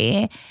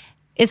everybody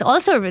is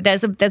also,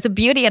 there's a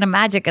beauty and a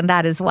magic in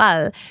that as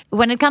well.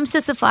 When it comes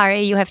to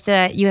safari, you have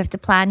to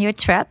plan your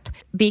trip,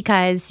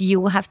 because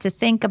you have to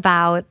think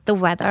about the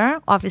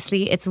weather.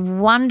 Obviously, it's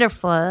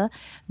wonderful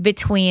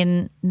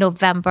between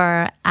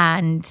November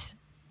and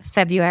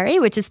February,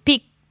 which is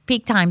peak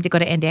time to go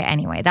to India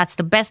anyway. That's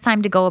the best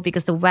time to go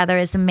because the weather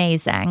is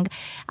amazing.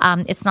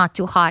 It's not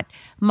too hot.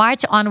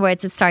 March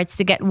onwards, it starts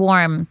to get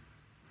warm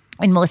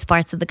in most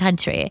parts of the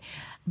country.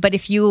 But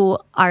if you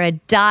are a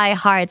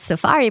die-hard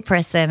safari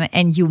person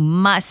and you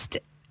must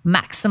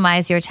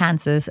maximize your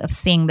chances of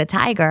seeing the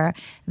tiger,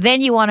 then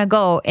you want to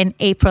go in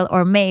April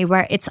or May,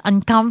 where it's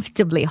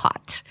uncomfortably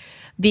hot,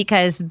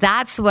 because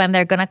that's when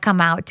they're going to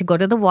come out to go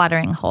to the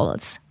watering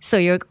holes. So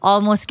you're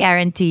almost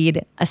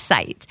guaranteed a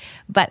sight.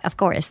 But of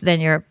course, then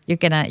you're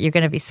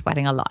gonna be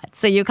sweating a lot.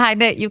 So you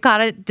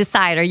gotta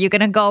decide: are you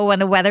gonna go when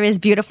the weather is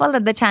beautiful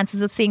and the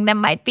chances of seeing them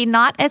might be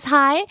not as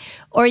high,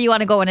 or you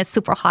want to go when it's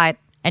super hot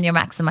and you're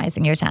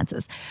maximizing your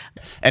chances?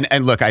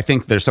 And look, I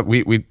think there's some,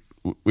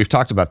 we've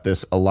talked about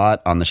this a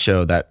lot on the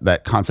show,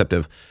 that concept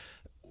of,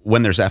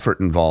 when there's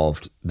effort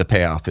involved, the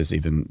payoff is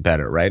even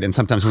better, right? And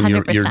sometimes when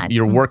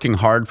you're working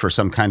hard for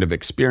some kind of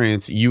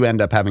experience, you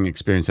end up having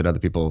experience that other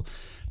people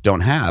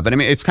don't have. And I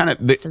mean, it's kind of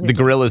the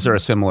gorillas are a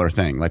similar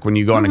thing. Like when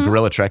you go on a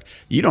gorilla trek,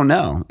 you don't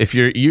know if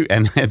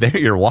and there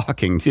you're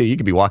walking too. You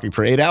could be walking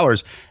for 8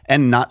 hours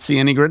and not see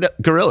any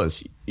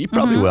gorillas. You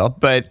probably will,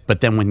 but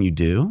then when you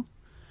do,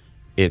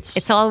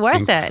 it's all worth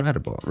incredible, it.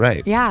 Incredible,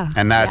 right? Yeah,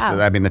 and that's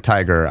I mean, the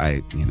tiger.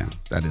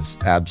 That is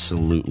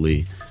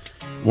absolutely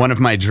one of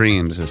my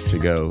dreams, is to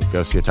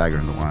go see a tiger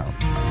in the wild.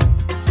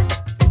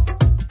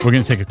 We're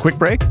going to take a quick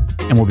break,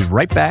 and we'll be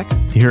right back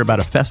to hear about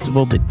a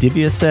festival that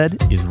Divya said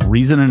is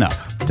reason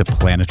enough to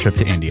plan a trip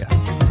to India.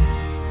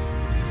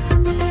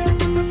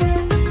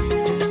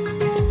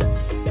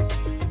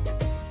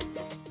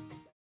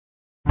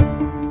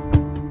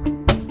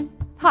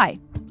 Hi,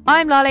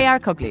 I'm Lale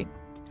Arakoglu,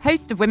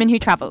 host of Women Who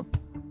Travel.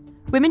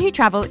 Women Who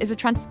Travel is a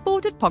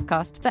transported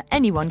podcast for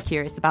anyone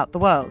curious about the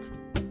world.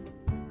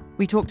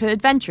 We talk to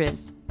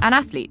adventurers and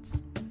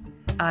athletes.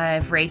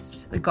 I've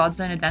raced the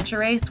Godzone Adventure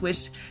Race,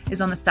 which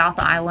is on the South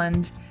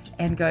Island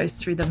and goes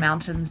through the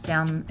mountains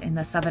down in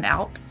the Southern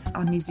Alps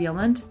on New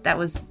Zealand. That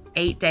was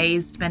 8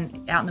 days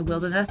spent out in the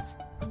wilderness.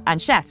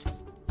 And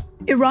chefs.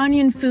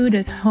 Iranian food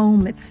is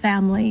home, it's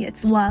family,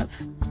 it's love.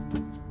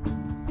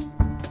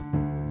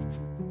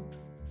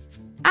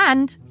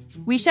 And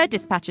we share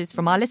dispatches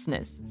from our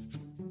listeners.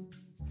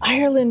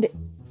 Ireland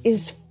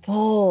is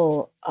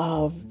full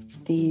of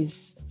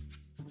these,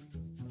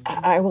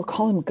 I will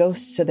call them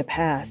ghosts of the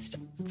past.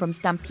 From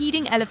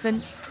stampeding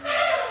elephants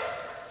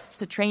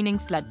to training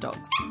sled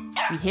dogs.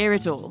 We hear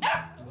it all.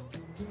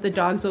 The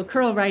dogs will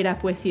curl right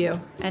up with you,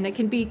 and it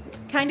can be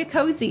kind of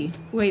cozy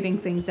waiting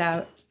things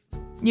out.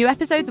 New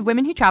episodes of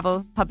Women Who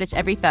Travel published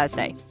every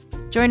Thursday.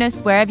 Join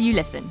us wherever you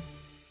listen.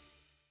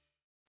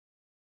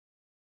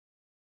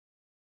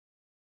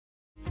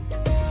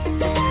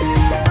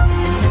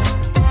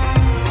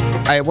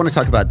 I want to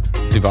talk about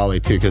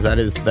Diwali too, because that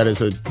is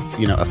a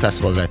a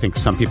festival that I think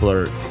some people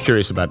are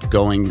curious about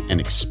going and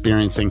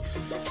experiencing.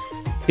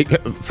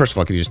 First of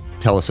all, could you just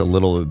tell us a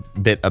little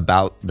bit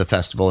about the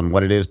festival and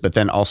what it is? But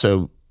then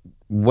also,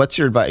 what's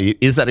your advice?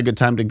 Is that a good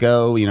time to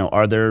go?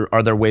 Are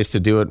there ways to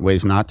do it,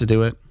 ways not to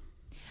do it?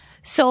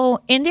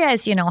 So India,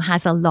 as you know,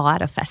 has a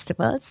lot of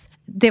festivals.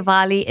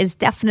 Diwali is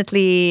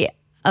definitely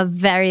a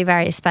very,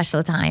 very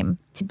special time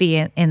to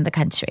be in the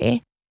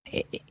country.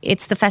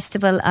 It's the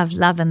festival of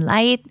love and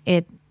light.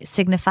 It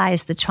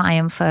signifies the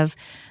triumph of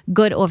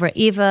good over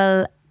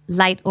evil,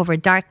 light over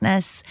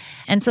darkness.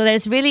 And so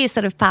there's really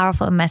sort of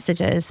powerful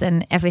messages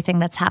in everything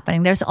that's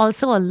happening. There's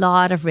also a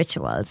lot of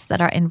rituals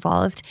that are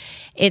involved.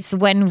 It's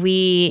when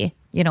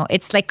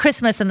it's like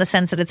Christmas in the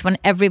sense that it's when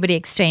everybody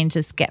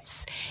exchanges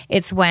gifts.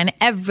 It's when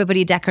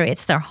everybody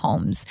decorates their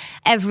homes.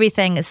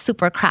 Everything is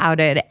super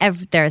crowded.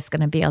 There's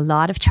going to be a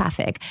lot of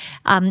traffic.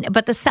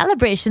 But the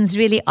celebrations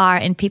really are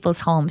in people's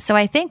homes. So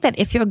I think that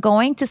if you're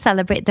going to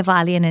celebrate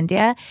Diwali in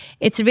India,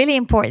 it's really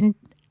important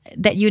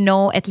that you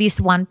know at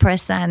least one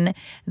person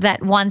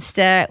that wants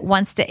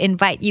to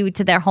invite you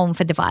to their home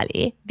for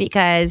Diwali,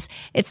 because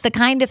it's the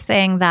kind of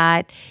thing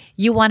that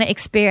you want to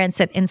experience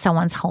it in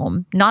someone's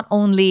home, not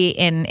only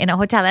in a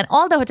hotel. And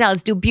all the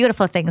hotels do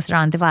beautiful things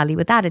around Diwali,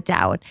 without a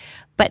doubt.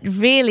 But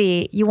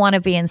really, you want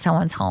to be in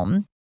someone's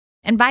home.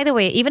 And by the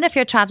way, even if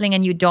you're traveling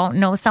and you don't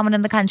know someone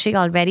in the country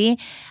already,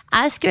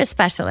 ask your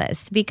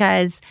specialist,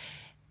 because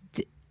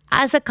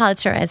as a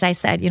culture, as I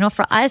said,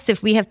 for us,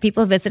 if we have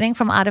people visiting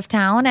from out of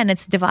town and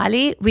it's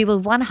Diwali, we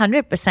will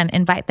 100%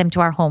 invite them to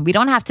our home. We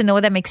don't have to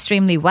know them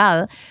extremely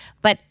well,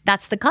 but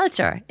that's the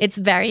culture. It's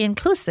very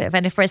inclusive.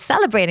 And if we're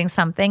celebrating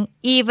something,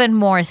 even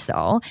more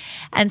so.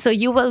 And so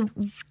you will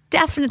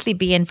definitely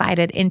be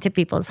invited into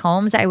people's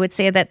homes. I would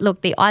say that,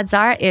 look, the odds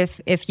are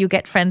if you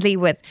get friendly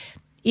with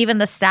even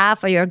the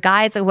staff or your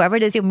guides or whoever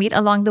it is you meet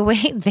along the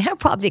way, they're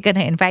probably going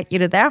to invite you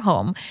to their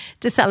home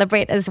to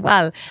celebrate as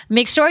well.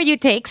 Make sure you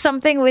take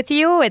something with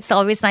you. It's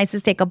always nice to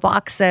take a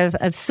box of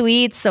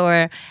sweets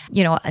or,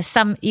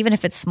 some, even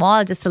if it's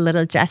small, just a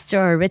little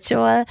gesture or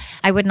ritual.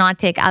 I would not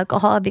take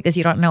alcohol because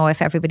you don't know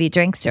if everybody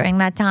drinks during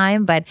that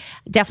time, but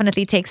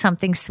definitely take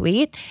something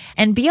sweet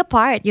and be a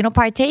part,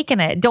 partake in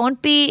it.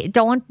 Don't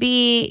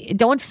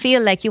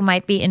feel like you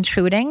might be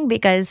intruding,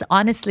 because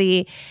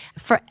honestly,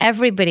 for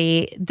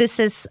everybody, this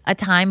is a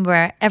time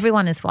where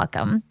everyone is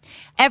welcome.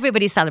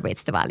 Everybody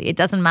celebrates Diwali. It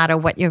doesn't matter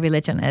what your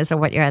religion is or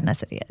what your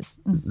ethnicity is.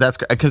 That's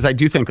great, because I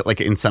do think that,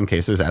 like, in some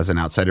cases, as an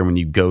outsider, when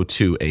you go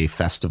to a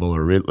festival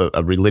or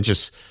a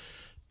religious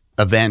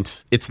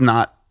event, it's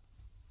not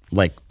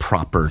like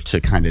proper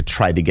to kind of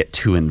try to get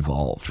too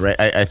involved, right?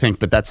 I think,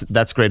 but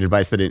that's great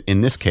advice that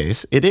in this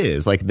case, it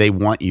is like they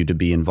want you to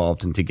be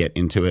involved and to get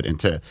into it and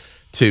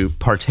to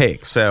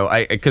partake. So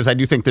because I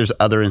do think there's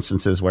other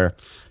instances where,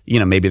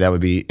 maybe that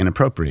would be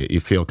inappropriate. You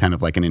feel kind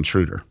of like an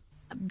intruder.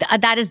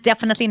 That is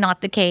definitely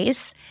not the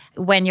case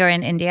when you're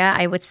in India.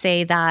 I would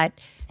say that,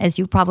 as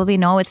you probably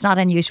know, it's not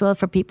unusual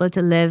for people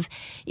to live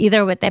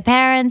either with their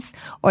parents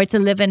or to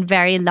live in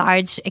very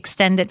large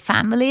extended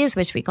families,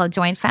 which we call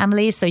joint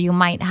families. So you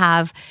might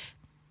have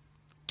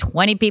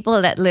 20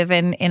 people that live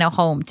in a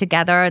home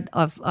together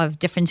of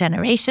different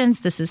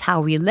generations. This is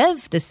how we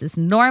live. This is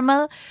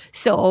normal.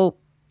 So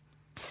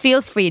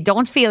feel free.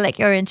 Don't feel like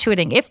you're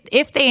intruding.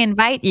 If they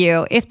invite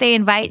you,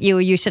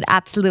 you should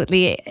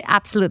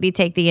absolutely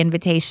take the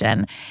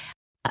invitation.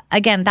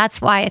 Again,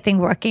 that's why I think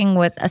working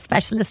with a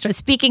specialist or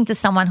speaking to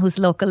someone who's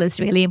local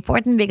is really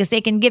important, because they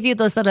can give you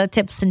those little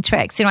tips and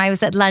tricks. I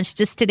was at lunch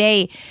just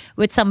today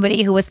with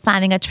somebody who was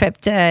planning a trip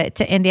to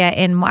India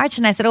in March,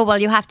 and I said, oh,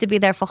 well, you have to be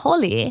there for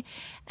Holi.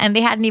 And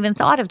they hadn't even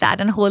thought of that.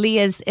 And Holi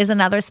is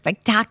another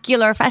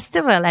spectacular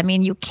festival. I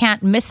mean, you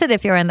can't miss it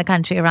if you're in the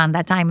country around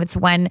that time. It's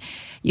when,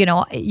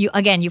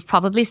 you've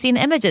probably seen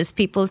images.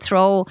 People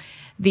throw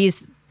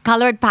these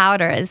colored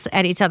powders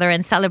at each other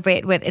and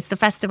celebrate with, it's the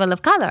festival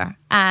of color.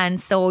 And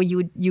so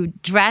you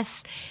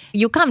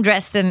come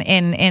dressed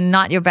in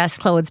not your best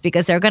clothes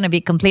because they're going to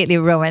be completely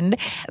ruined,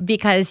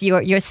 because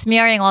you're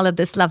smearing all of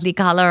this lovely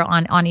color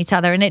on each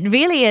other. And it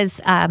really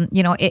is,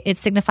 it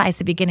signifies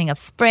the beginning of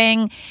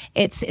spring.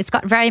 It's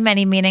got very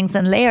many meanings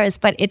and layers,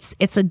 but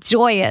it's a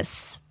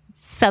joyous,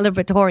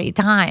 celebratory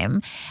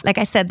time. Like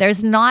I said,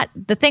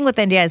 the thing with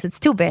India is it's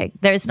too big.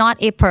 There's not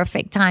a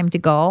perfect time to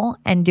go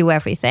and do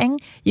everything.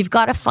 You've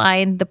got to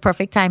find the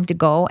perfect time to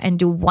go and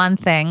do one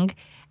thing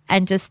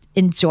and just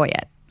enjoy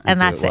it. And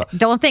that's it.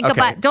 Don't think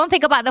about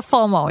the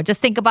FOMO.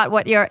 Just think about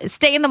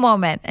stay in the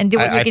moment and do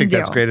what you can do. I think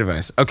that's great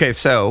advice. Okay,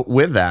 so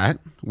with that,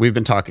 we've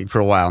been talking for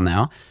a while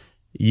now.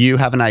 You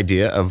have an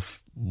idea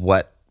of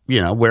what,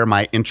 where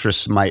my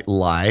interests might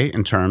lie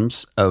in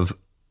terms of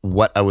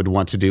what I would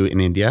want to do in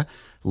India.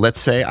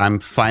 Let's say I'm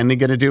finally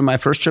going to do my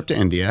first trip to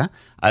India.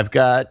 I've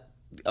got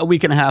a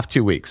week and a half,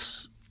 2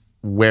 weeks.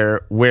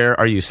 Where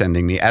are you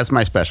sending me as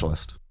my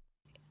specialist?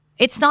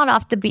 It's not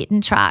off the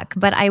beaten track,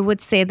 but I would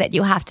say that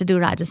you have to do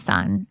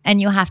Rajasthan and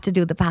you have to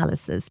do the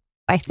palaces.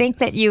 I think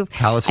that you've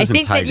got to do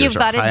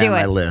it. On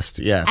my list,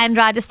 yes. And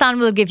Rajasthan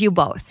will give you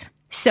both.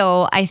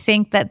 So I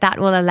think that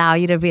will allow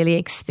you to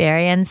really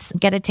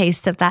get a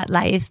taste of that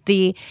life.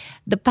 The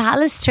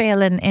palace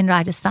trail in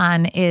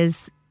Rajasthan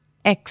is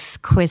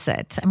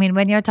exquisite. I mean,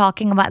 when you're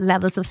talking about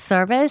levels of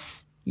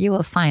service, you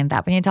will find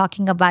that. When you're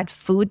talking about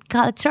food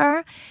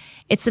culture,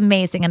 it's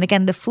amazing. And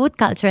again, the food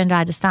culture in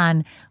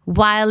Rajasthan,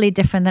 wildly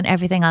different than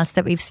everything else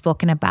that we've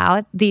spoken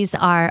about. This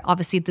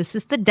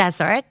is the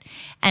desert.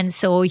 And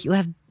so you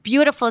have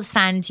beautiful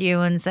sand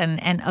dunes and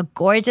a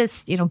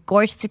gorgeous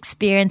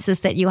experiences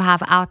that you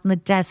have out in the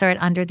desert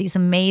under these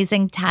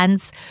amazing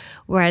tents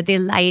where they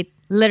light,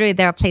 literally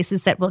there are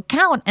places that will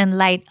count and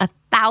light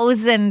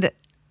 1,000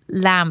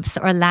 lamps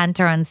or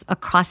lanterns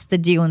across the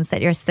dunes that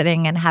you're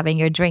sitting and having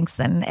your drinks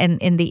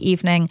in the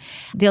evening.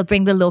 They'll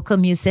bring the local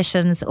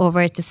musicians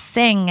over to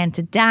sing and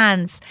to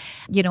dance.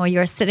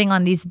 You're sitting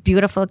on these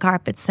beautiful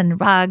carpets and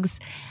rugs.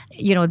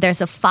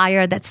 There's a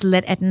fire that's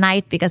lit at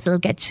night because it'll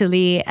get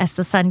chilly as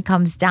the sun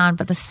comes down,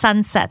 but the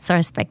sunsets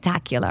are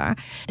spectacular.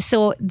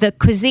 So the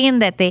cuisine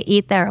that they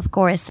eat there, of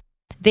course,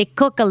 they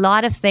cook a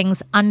lot of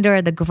things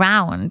under the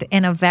ground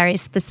in a very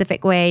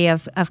specific way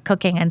of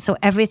cooking. And so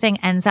everything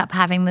ends up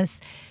having this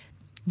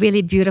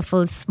really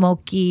beautiful,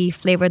 smoky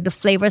flavor. The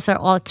flavors are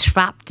all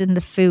trapped in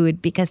the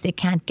food because they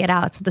can't get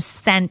out. So the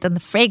scent and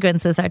the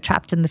fragrances are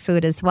trapped in the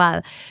food as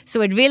well.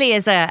 So it really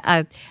is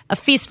a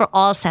feast for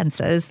all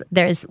senses.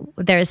 There's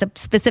a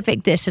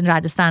specific dish in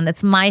Rajasthan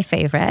that's my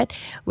favorite,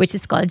 which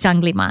is called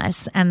jungli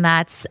mas, and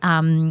that's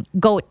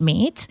goat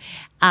meat.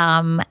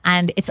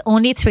 And it's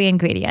only 3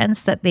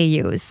 ingredients that they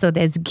use. So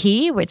there's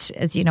ghee, which,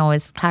 as you know,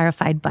 is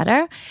clarified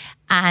butter,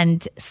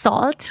 and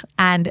salt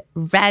and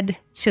red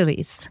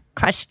chilies,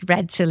 crushed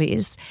red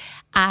chilies.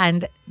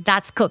 And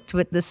that's cooked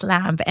with this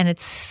lamb. And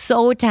it's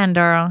so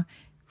tender,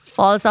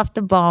 falls off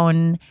the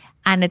bone,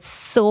 and it's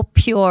so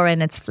pure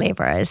in its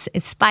flavors.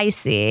 It's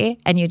spicy,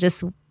 and you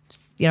just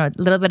a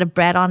little bit of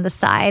bread on the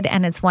side,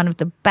 and it's one of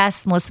the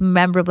best, most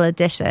memorable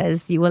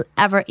dishes you will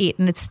ever eat.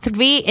 And it's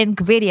 3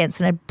 ingredients,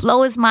 and it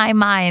blows my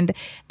mind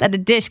that a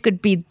dish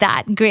could be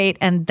that great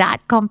and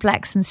that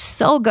complex and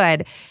so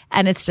good,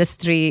 and it's just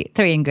three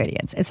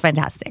ingredients. It's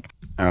fantastic.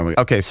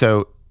 Okay,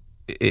 so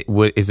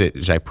is it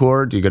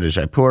Jaipur? Do you go to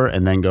Jaipur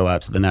and then go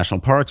out to the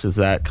national parks? Is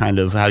that kind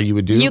of how you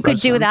would do it? You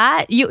could do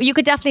that. You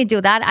could definitely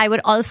do that. I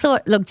would also,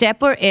 look,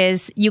 Jaipur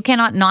you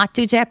cannot not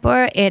do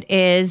Jaipur. It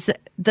is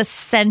the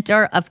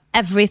center of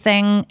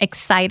everything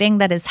exciting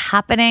that is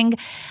happening.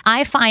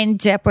 I find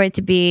Jaipur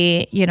to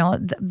be,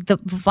 the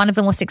one of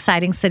the most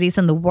exciting cities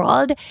in the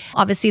world.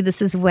 Obviously, this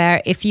is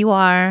where, if you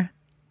are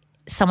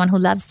someone who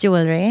loves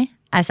jewelry,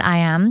 as I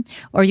am,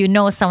 or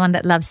someone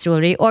that loves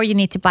jewelry, or you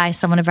need to buy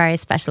someone a very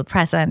special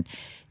present,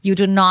 you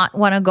do not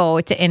want to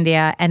go to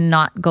India and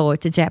not go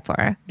to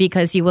Jaipur,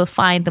 because you will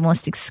find the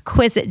most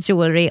exquisite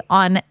jewelry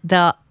on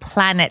the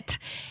planet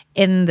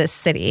in this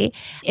city.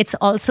 It's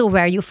also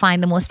where you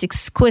find the most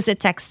exquisite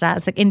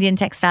textiles, like Indian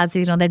textiles,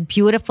 that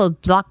beautiful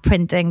block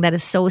printing that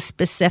is so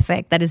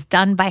specific, that is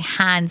done by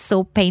hand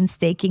so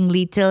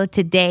painstakingly till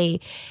today,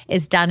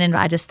 is done in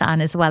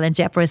Rajasthan as well. And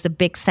Jaipur is the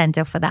big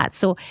center for that.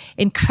 So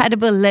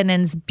incredible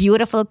linens,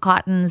 beautiful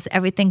cottons,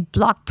 everything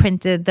block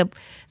printed,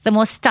 the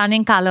most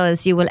stunning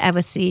colors you will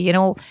ever see.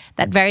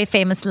 That very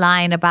famous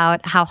line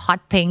about how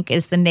hot pink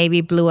is the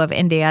navy blue of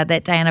India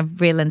that Diana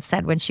Vreeland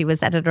said when she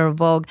was editor of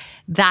Vogue.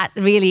 That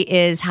really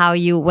is how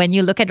when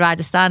you look at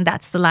Rajasthan,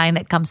 that's the line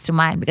that comes to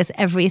mind, because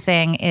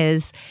everything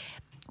is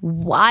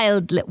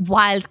wild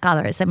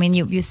colors. I mean,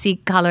 you see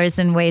colors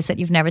in ways that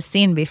you've never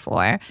seen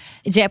before.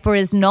 Jaipur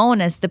is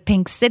known as the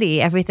pink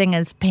city. Everything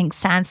is pink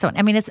sandstone.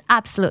 I mean, it's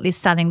absolutely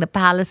stunning. The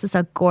palaces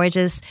are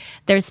gorgeous.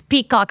 There's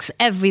peacocks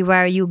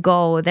everywhere you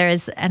go.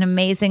 There's an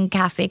amazing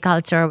cafe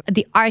culture.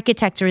 The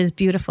architecture is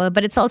beautiful,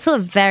 but it's also a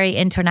very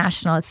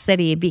international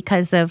city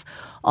because of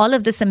all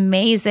of this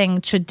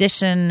amazing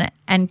tradition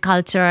and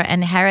culture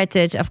and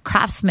heritage of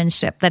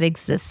craftsmanship that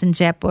exists in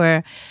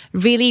Jaipur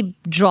really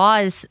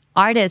draws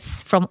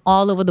artists from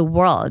all over the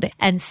world.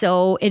 And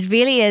so it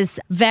really is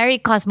very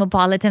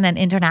cosmopolitan and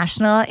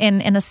international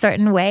in a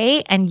certain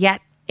way, and yet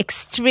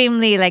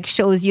extremely like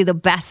shows you the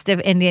best of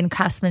Indian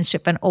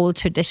craftsmanship and old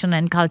tradition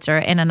and culture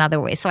in another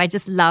way. So I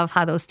just love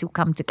how those two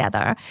come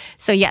together.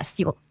 So yes,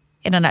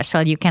 in a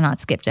nutshell, you cannot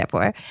skip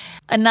Jaipur.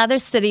 Another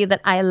city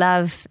that I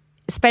love,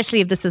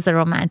 especially if this is a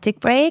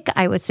romantic break,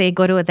 I would say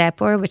go to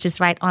Udaipur, which is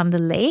right on the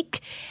lake.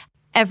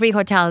 Every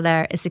hotel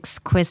there is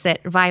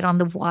exquisite, right on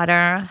the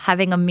water.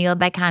 Having a meal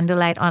by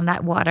candlelight on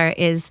that water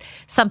is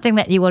something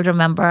that you will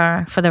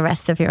remember for the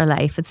rest of your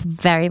life. It's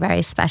very,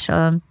 very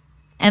special.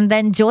 And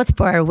then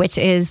Jodhpur, which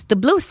is the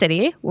blue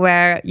city,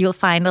 where you'll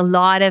find a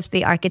lot of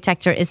the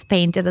architecture is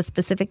painted a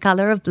specific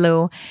color of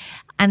blue.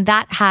 And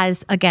that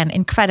has, again,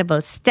 incredible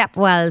step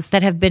wells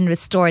that have been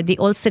restored. The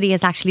old city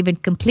has actually been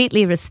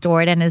completely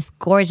restored and is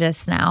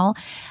gorgeous now.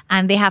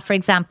 And they have, for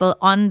example,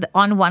 on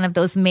one of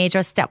those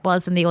major step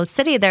wells in the old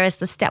city, there is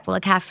the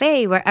Stepwell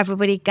Cafe where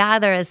everybody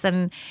gathers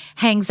and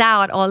hangs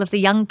out. All of the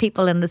young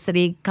people in the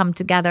city come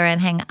together and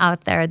hang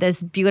out there.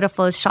 There's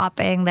beautiful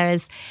shopping.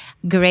 There's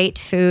great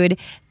food.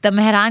 The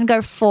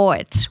Mehrangarh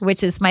Fort,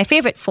 which is my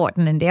favorite fort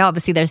in India.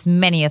 Obviously, there's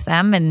many of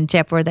them. In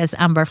Jaipur, there's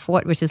Amber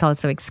Fort, which is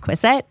also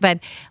exquisite. But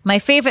my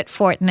favorite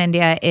fort in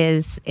India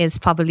is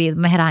probably the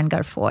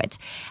Mehrangarh Fort.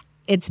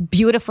 It's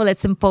beautiful.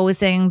 It's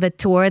imposing. The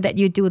tour that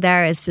you do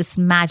there is just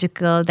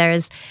magical.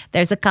 There's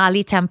a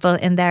Kali temple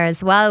in there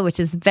as well,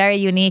 which is very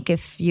unique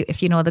if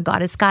you know the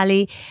goddess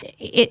Kali.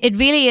 It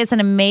really is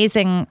an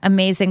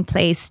amazing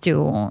place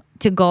to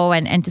go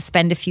and to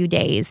spend a few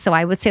days. So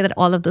I would say that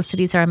all of those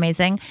cities are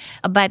amazing.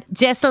 But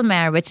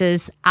Jaisalmer, which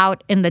is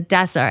out in the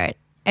desert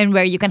and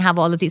where you can have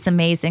all of these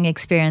amazing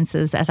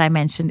experiences, as I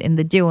mentioned, in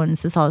the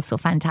dunes, is also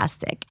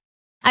fantastic.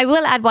 I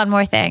will add one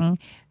more thing.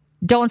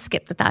 Don't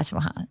skip the Taj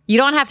Mahal. You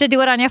don't have to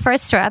do it on your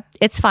first trip.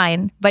 It's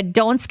fine. But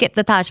don't skip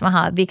the Taj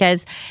Mahal,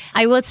 because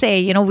I will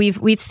say,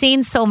 we've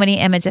seen so many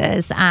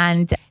images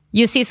and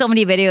you see so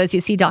many videos,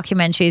 you see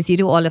documentaries, you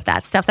do all of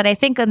that stuff that I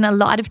think in a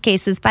lot of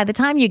cases, by the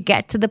time you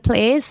get to the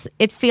place,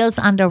 it feels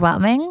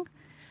underwhelming.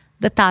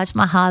 The Taj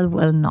Mahal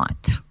will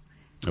not.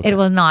 Okay. It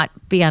will not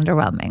be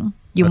underwhelming.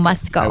 You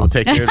must go. I will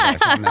take your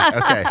advice on that.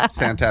 Okay,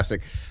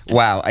 fantastic.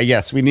 Wow.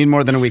 Yes, we need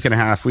more than a week and a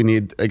half. We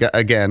need,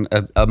 again,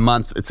 a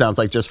month, it sounds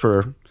like, just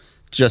for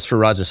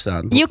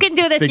Rajasthan. You can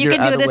do this. You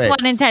can do this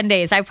one in 10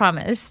 days. I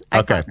promise.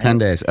 I promise. 10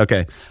 days.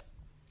 Okay.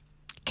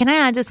 Can I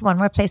add just one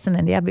more place in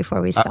India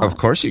before we stop? Of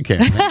course you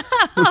can.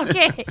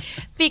 Okay.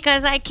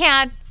 Because I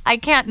can't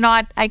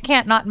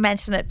not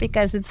mention it,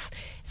 because it's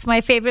my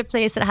favorite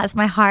place. It has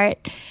my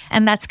heart,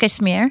 and that's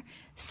Kashmir.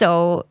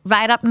 So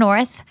right up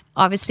north.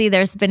 Obviously,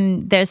 there's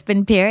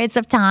been periods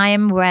of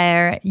time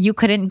where you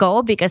couldn't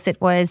go because it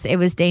was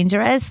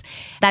dangerous.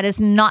 That is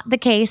not the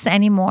case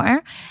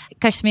anymore.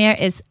 Kashmir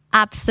is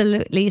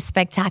absolutely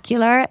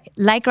spectacular.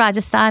 Like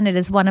Rajasthan, it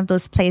is one of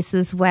those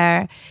places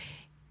where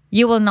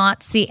you will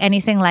not see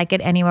anything like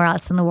it anywhere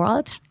else in the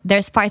world.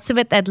 There's parts of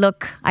it that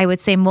look, I would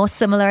say, most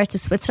similar to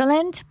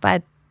Switzerland,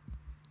 but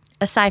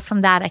aside from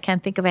that, I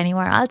can't think of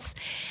anywhere else.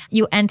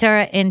 You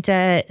enter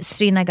into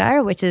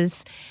Srinagar, which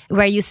is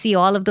where you see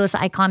all of those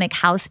iconic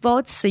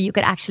houseboats. So you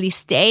could actually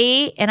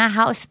stay in a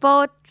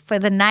houseboat for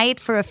the night,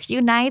 for a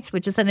few nights,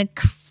 which is an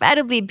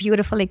incredibly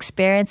beautiful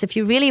experience. If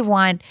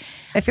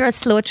you're a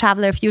slow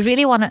traveler, if you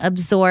really want to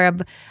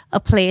absorb a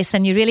place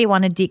and you really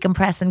want to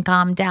decompress and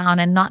calm down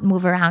and not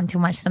move around too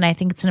much, then I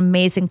think it's an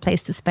amazing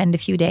place to spend a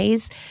few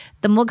days.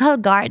 The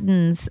Mughal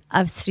Gardens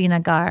of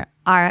Srinagar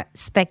are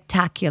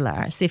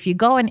spectacular. So if you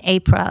go in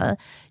April,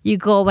 you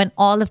go when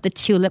all of the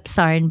tulips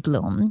are in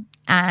bloom.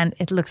 And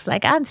it looks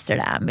like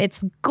Amsterdam.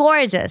 It's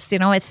gorgeous,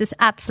 it's just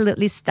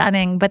absolutely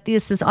stunning. But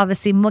this is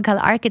obviously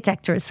Mughal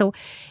architecture. So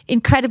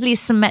incredibly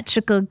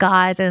symmetrical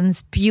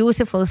gardens,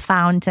 beautiful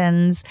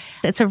fountains.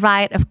 It's a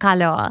rite of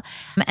color.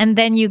 And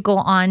then you go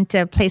on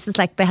to places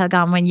like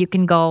Pahalgam when you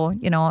can go,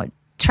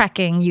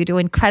 trekking. You do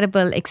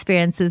incredible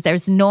experiences.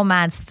 There's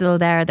nomads still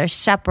there. There's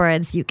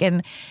shepherds. You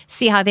can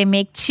see how they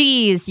make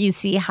cheese. You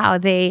see how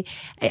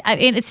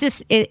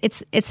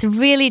it's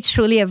really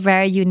truly a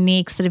very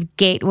unique sort of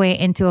gateway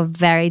into a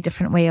very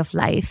different way of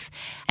life.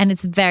 And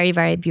it's very,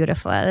 very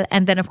beautiful.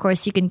 And then, of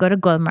course, you can go to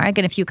Gulmarg.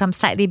 And if you come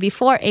slightly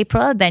before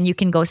April, then you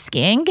can go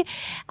skiing.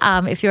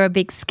 If you're a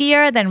big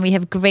skier, then we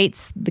have great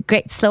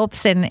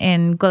slopes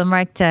in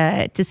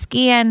Gulmarg to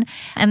ski in.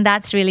 And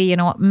that's really,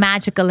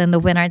 magical in the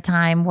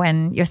wintertime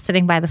when you're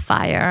sitting by the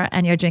fire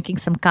and you're drinking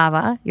some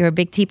kava. You're a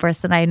big tea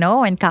person, I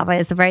know, and kava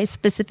is a very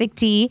specific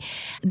tea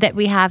that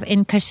we have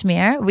in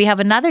Kashmir. We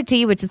have another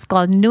tea which is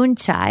called noon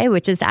chai,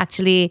 which is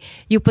actually,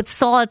 you put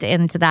salt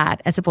into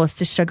that as opposed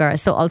to sugar,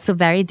 so also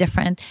very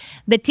different.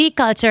 The tea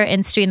culture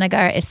in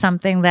Srinagar is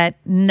something that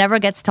never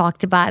gets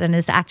talked about and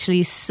is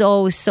actually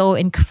so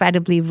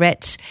incredibly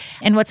rich.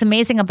 And what's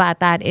amazing about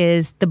that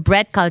is the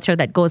bread culture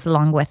that goes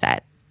along with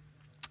it.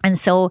 And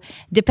so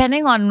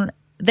depending on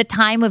the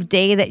time of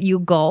day that you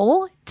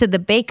go to the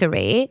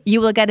bakery,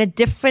 you will get a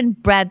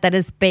different bread that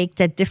is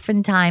baked at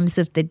different times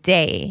of the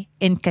day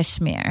in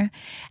Kashmir.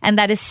 And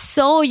that is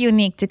so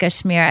unique to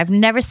Kashmir. I've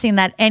never seen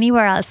that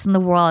anywhere else in the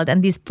world.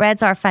 And these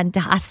breads are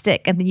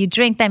fantastic. And you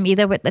drink them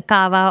either with the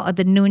kava or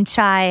the noon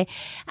chai.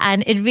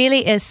 And it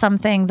really is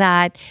something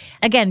that,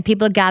 again,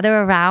 people gather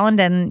around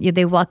and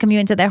they welcome you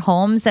into their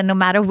homes. And no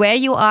matter where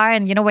you are,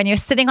 and when you're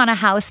sitting on a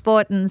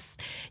houseboat and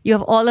you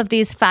have all of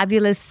these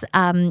fabulous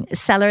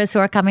sellers who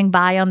are coming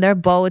by on their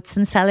boats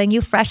and selling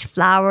you fresh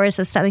flowers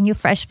or selling you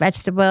fresh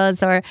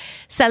vegetables or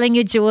selling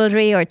you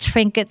jewelry or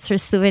trinkets or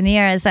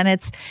souvenirs. And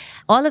it's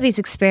all of these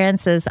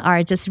experiences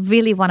are just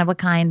really one of a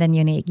kind and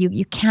unique.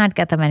 You can't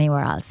get them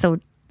anywhere else. So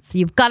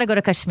you've got to go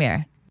to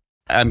Kashmir.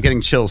 I'm getting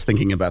chills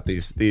thinking about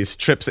these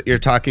trips that you're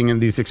talking and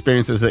these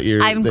experiences that you're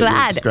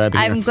describing.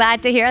 I'm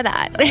glad to hear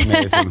that.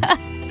 Amazing.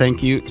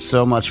 Thank you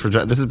so much for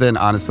this has been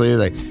honestly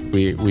like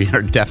we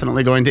are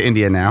definitely going to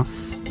India now,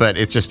 but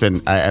it's just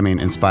been I mean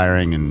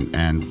inspiring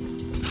and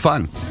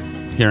fun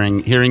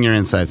hearing your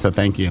insights. So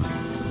thank you.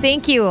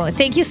 Thank you.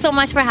 Thank you so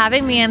much for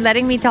having me and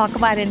letting me talk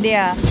about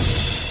India.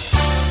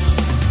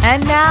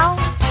 And now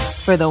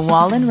for the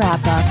Wallen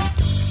Wrap-Up.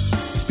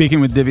 Speaking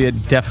with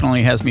Divya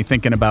definitely has me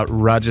thinking about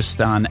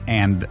Rajasthan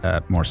and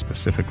more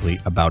specifically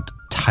about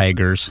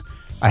tigers.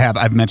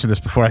 I've mentioned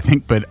this before, I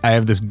think, but I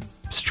have this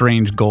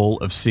strange goal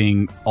of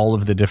seeing all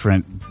of the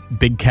different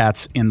big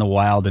cats in the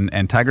wild,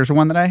 and tigers are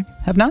one that I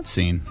have not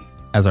seen,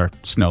 as are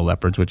snow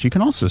leopards, which you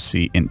can also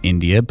see in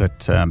India, but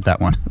that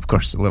one, of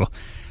course, is a little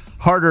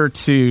harder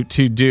to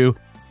do.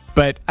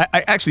 But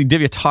I actually,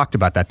 Divya talked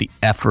about that, the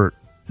effort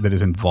that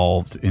is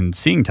involved in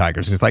seeing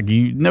tigers. It's like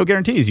no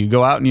guarantees. You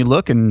go out and you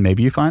look and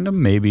maybe you find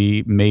them,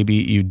 maybe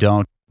you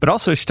don't. But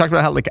also she talked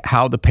about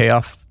how the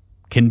payoff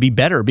can be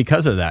better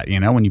because of that,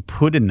 when you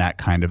put in that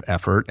kind of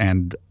effort.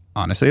 And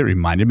honestly, it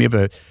reminded me of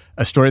a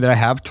story that I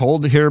have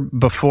told here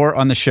before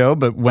on the show.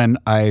 But when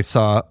I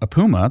saw a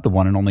puma, the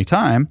one and only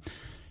time,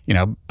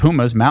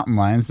 pumas, mountain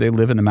lions, they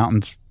live in the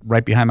mountains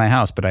right behind my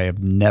house, but I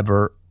have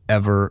never,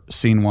 ever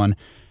seen one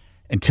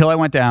until I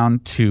went down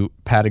to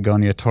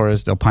Patagonia,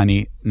 Torres del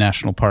Paine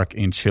National Park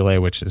in Chile,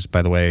 which is,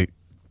 by the way,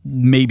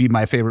 maybe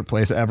my favorite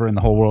place ever in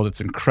the whole world.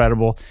 It's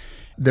incredible.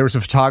 There was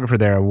a photographer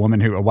there, a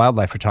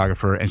wildlife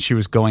photographer, and she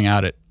was going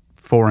out at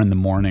 4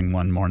 a.m.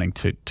 one morning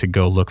to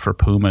go look for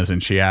pumas,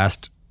 and she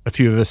asked a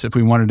few of us if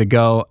we wanted to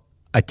go.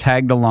 I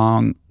tagged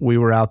along. We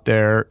were out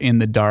there in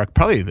the dark.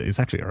 Probably, it was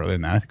actually earlier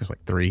than that. I think it was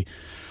like 3. We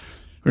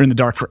were in the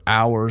dark for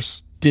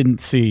hours.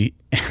 Didn't see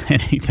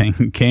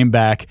anything. Came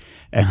back,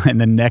 and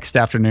the next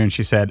afternoon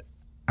she said,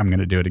 I'm going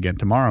to do it again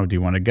tomorrow. Do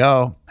you want to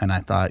go? And I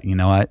thought, you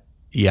know what?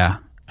 Yeah,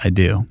 I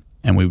do.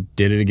 And we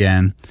did it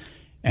again.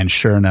 And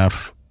sure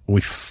enough,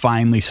 we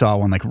finally saw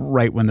one like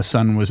right when the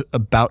sun was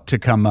about to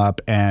come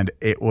up. And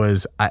it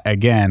was,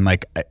 again,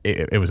 like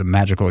it was a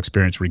magical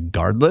experience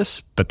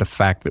regardless. But the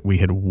fact that we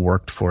had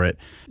worked for it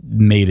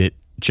made it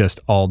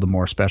just all the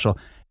more special.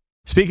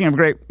 Speaking of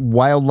great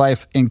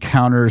wildlife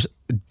encounters,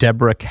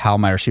 Deborah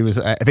Kalmeyer. She was,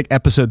 I think,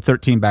 episode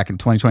 13 back in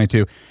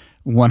 2022,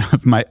 one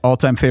of my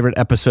all-time favorite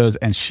episodes,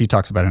 and she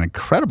talks about an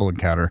incredible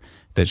encounter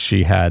that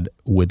she had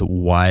with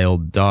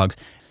wild dogs.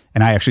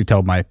 And I actually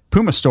tell my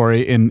puma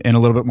story in a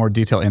little bit more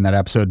detail in that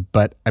episode,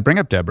 but I bring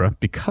up Deborah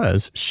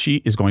because she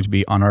is going to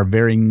be on our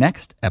very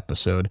next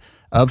episode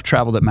of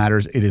Travel That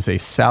Matters. It is a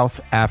South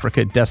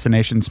Africa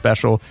destination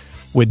special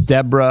with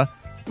Deborah,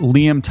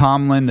 Liam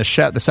Tomlin, the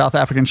South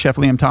African chef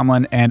Liam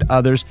Tomlin, and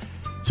others.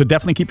 So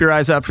definitely keep your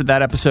eyes out for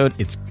that episode.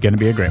 It's going to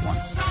be a great one.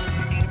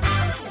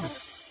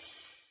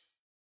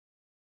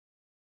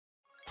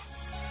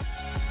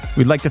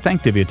 We'd like to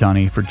thank Divya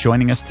Thani for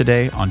joining us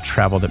today on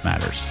Travel That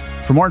Matters.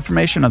 For more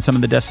information on some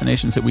of the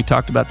destinations that we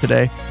talked about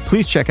today,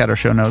 please check out our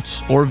show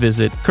notes or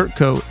visit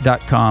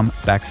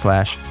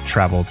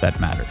kurtco.com/travel that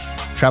matters.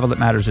 Travel That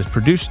Matters is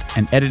produced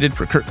and edited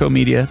for Kurtco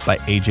Media by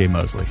AJ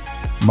Mosley.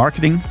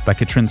 Marketing by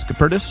Katrin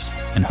Skapurtis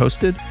and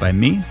hosted by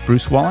me,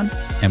 Bruce Wallen,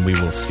 and we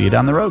will see you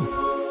down the road.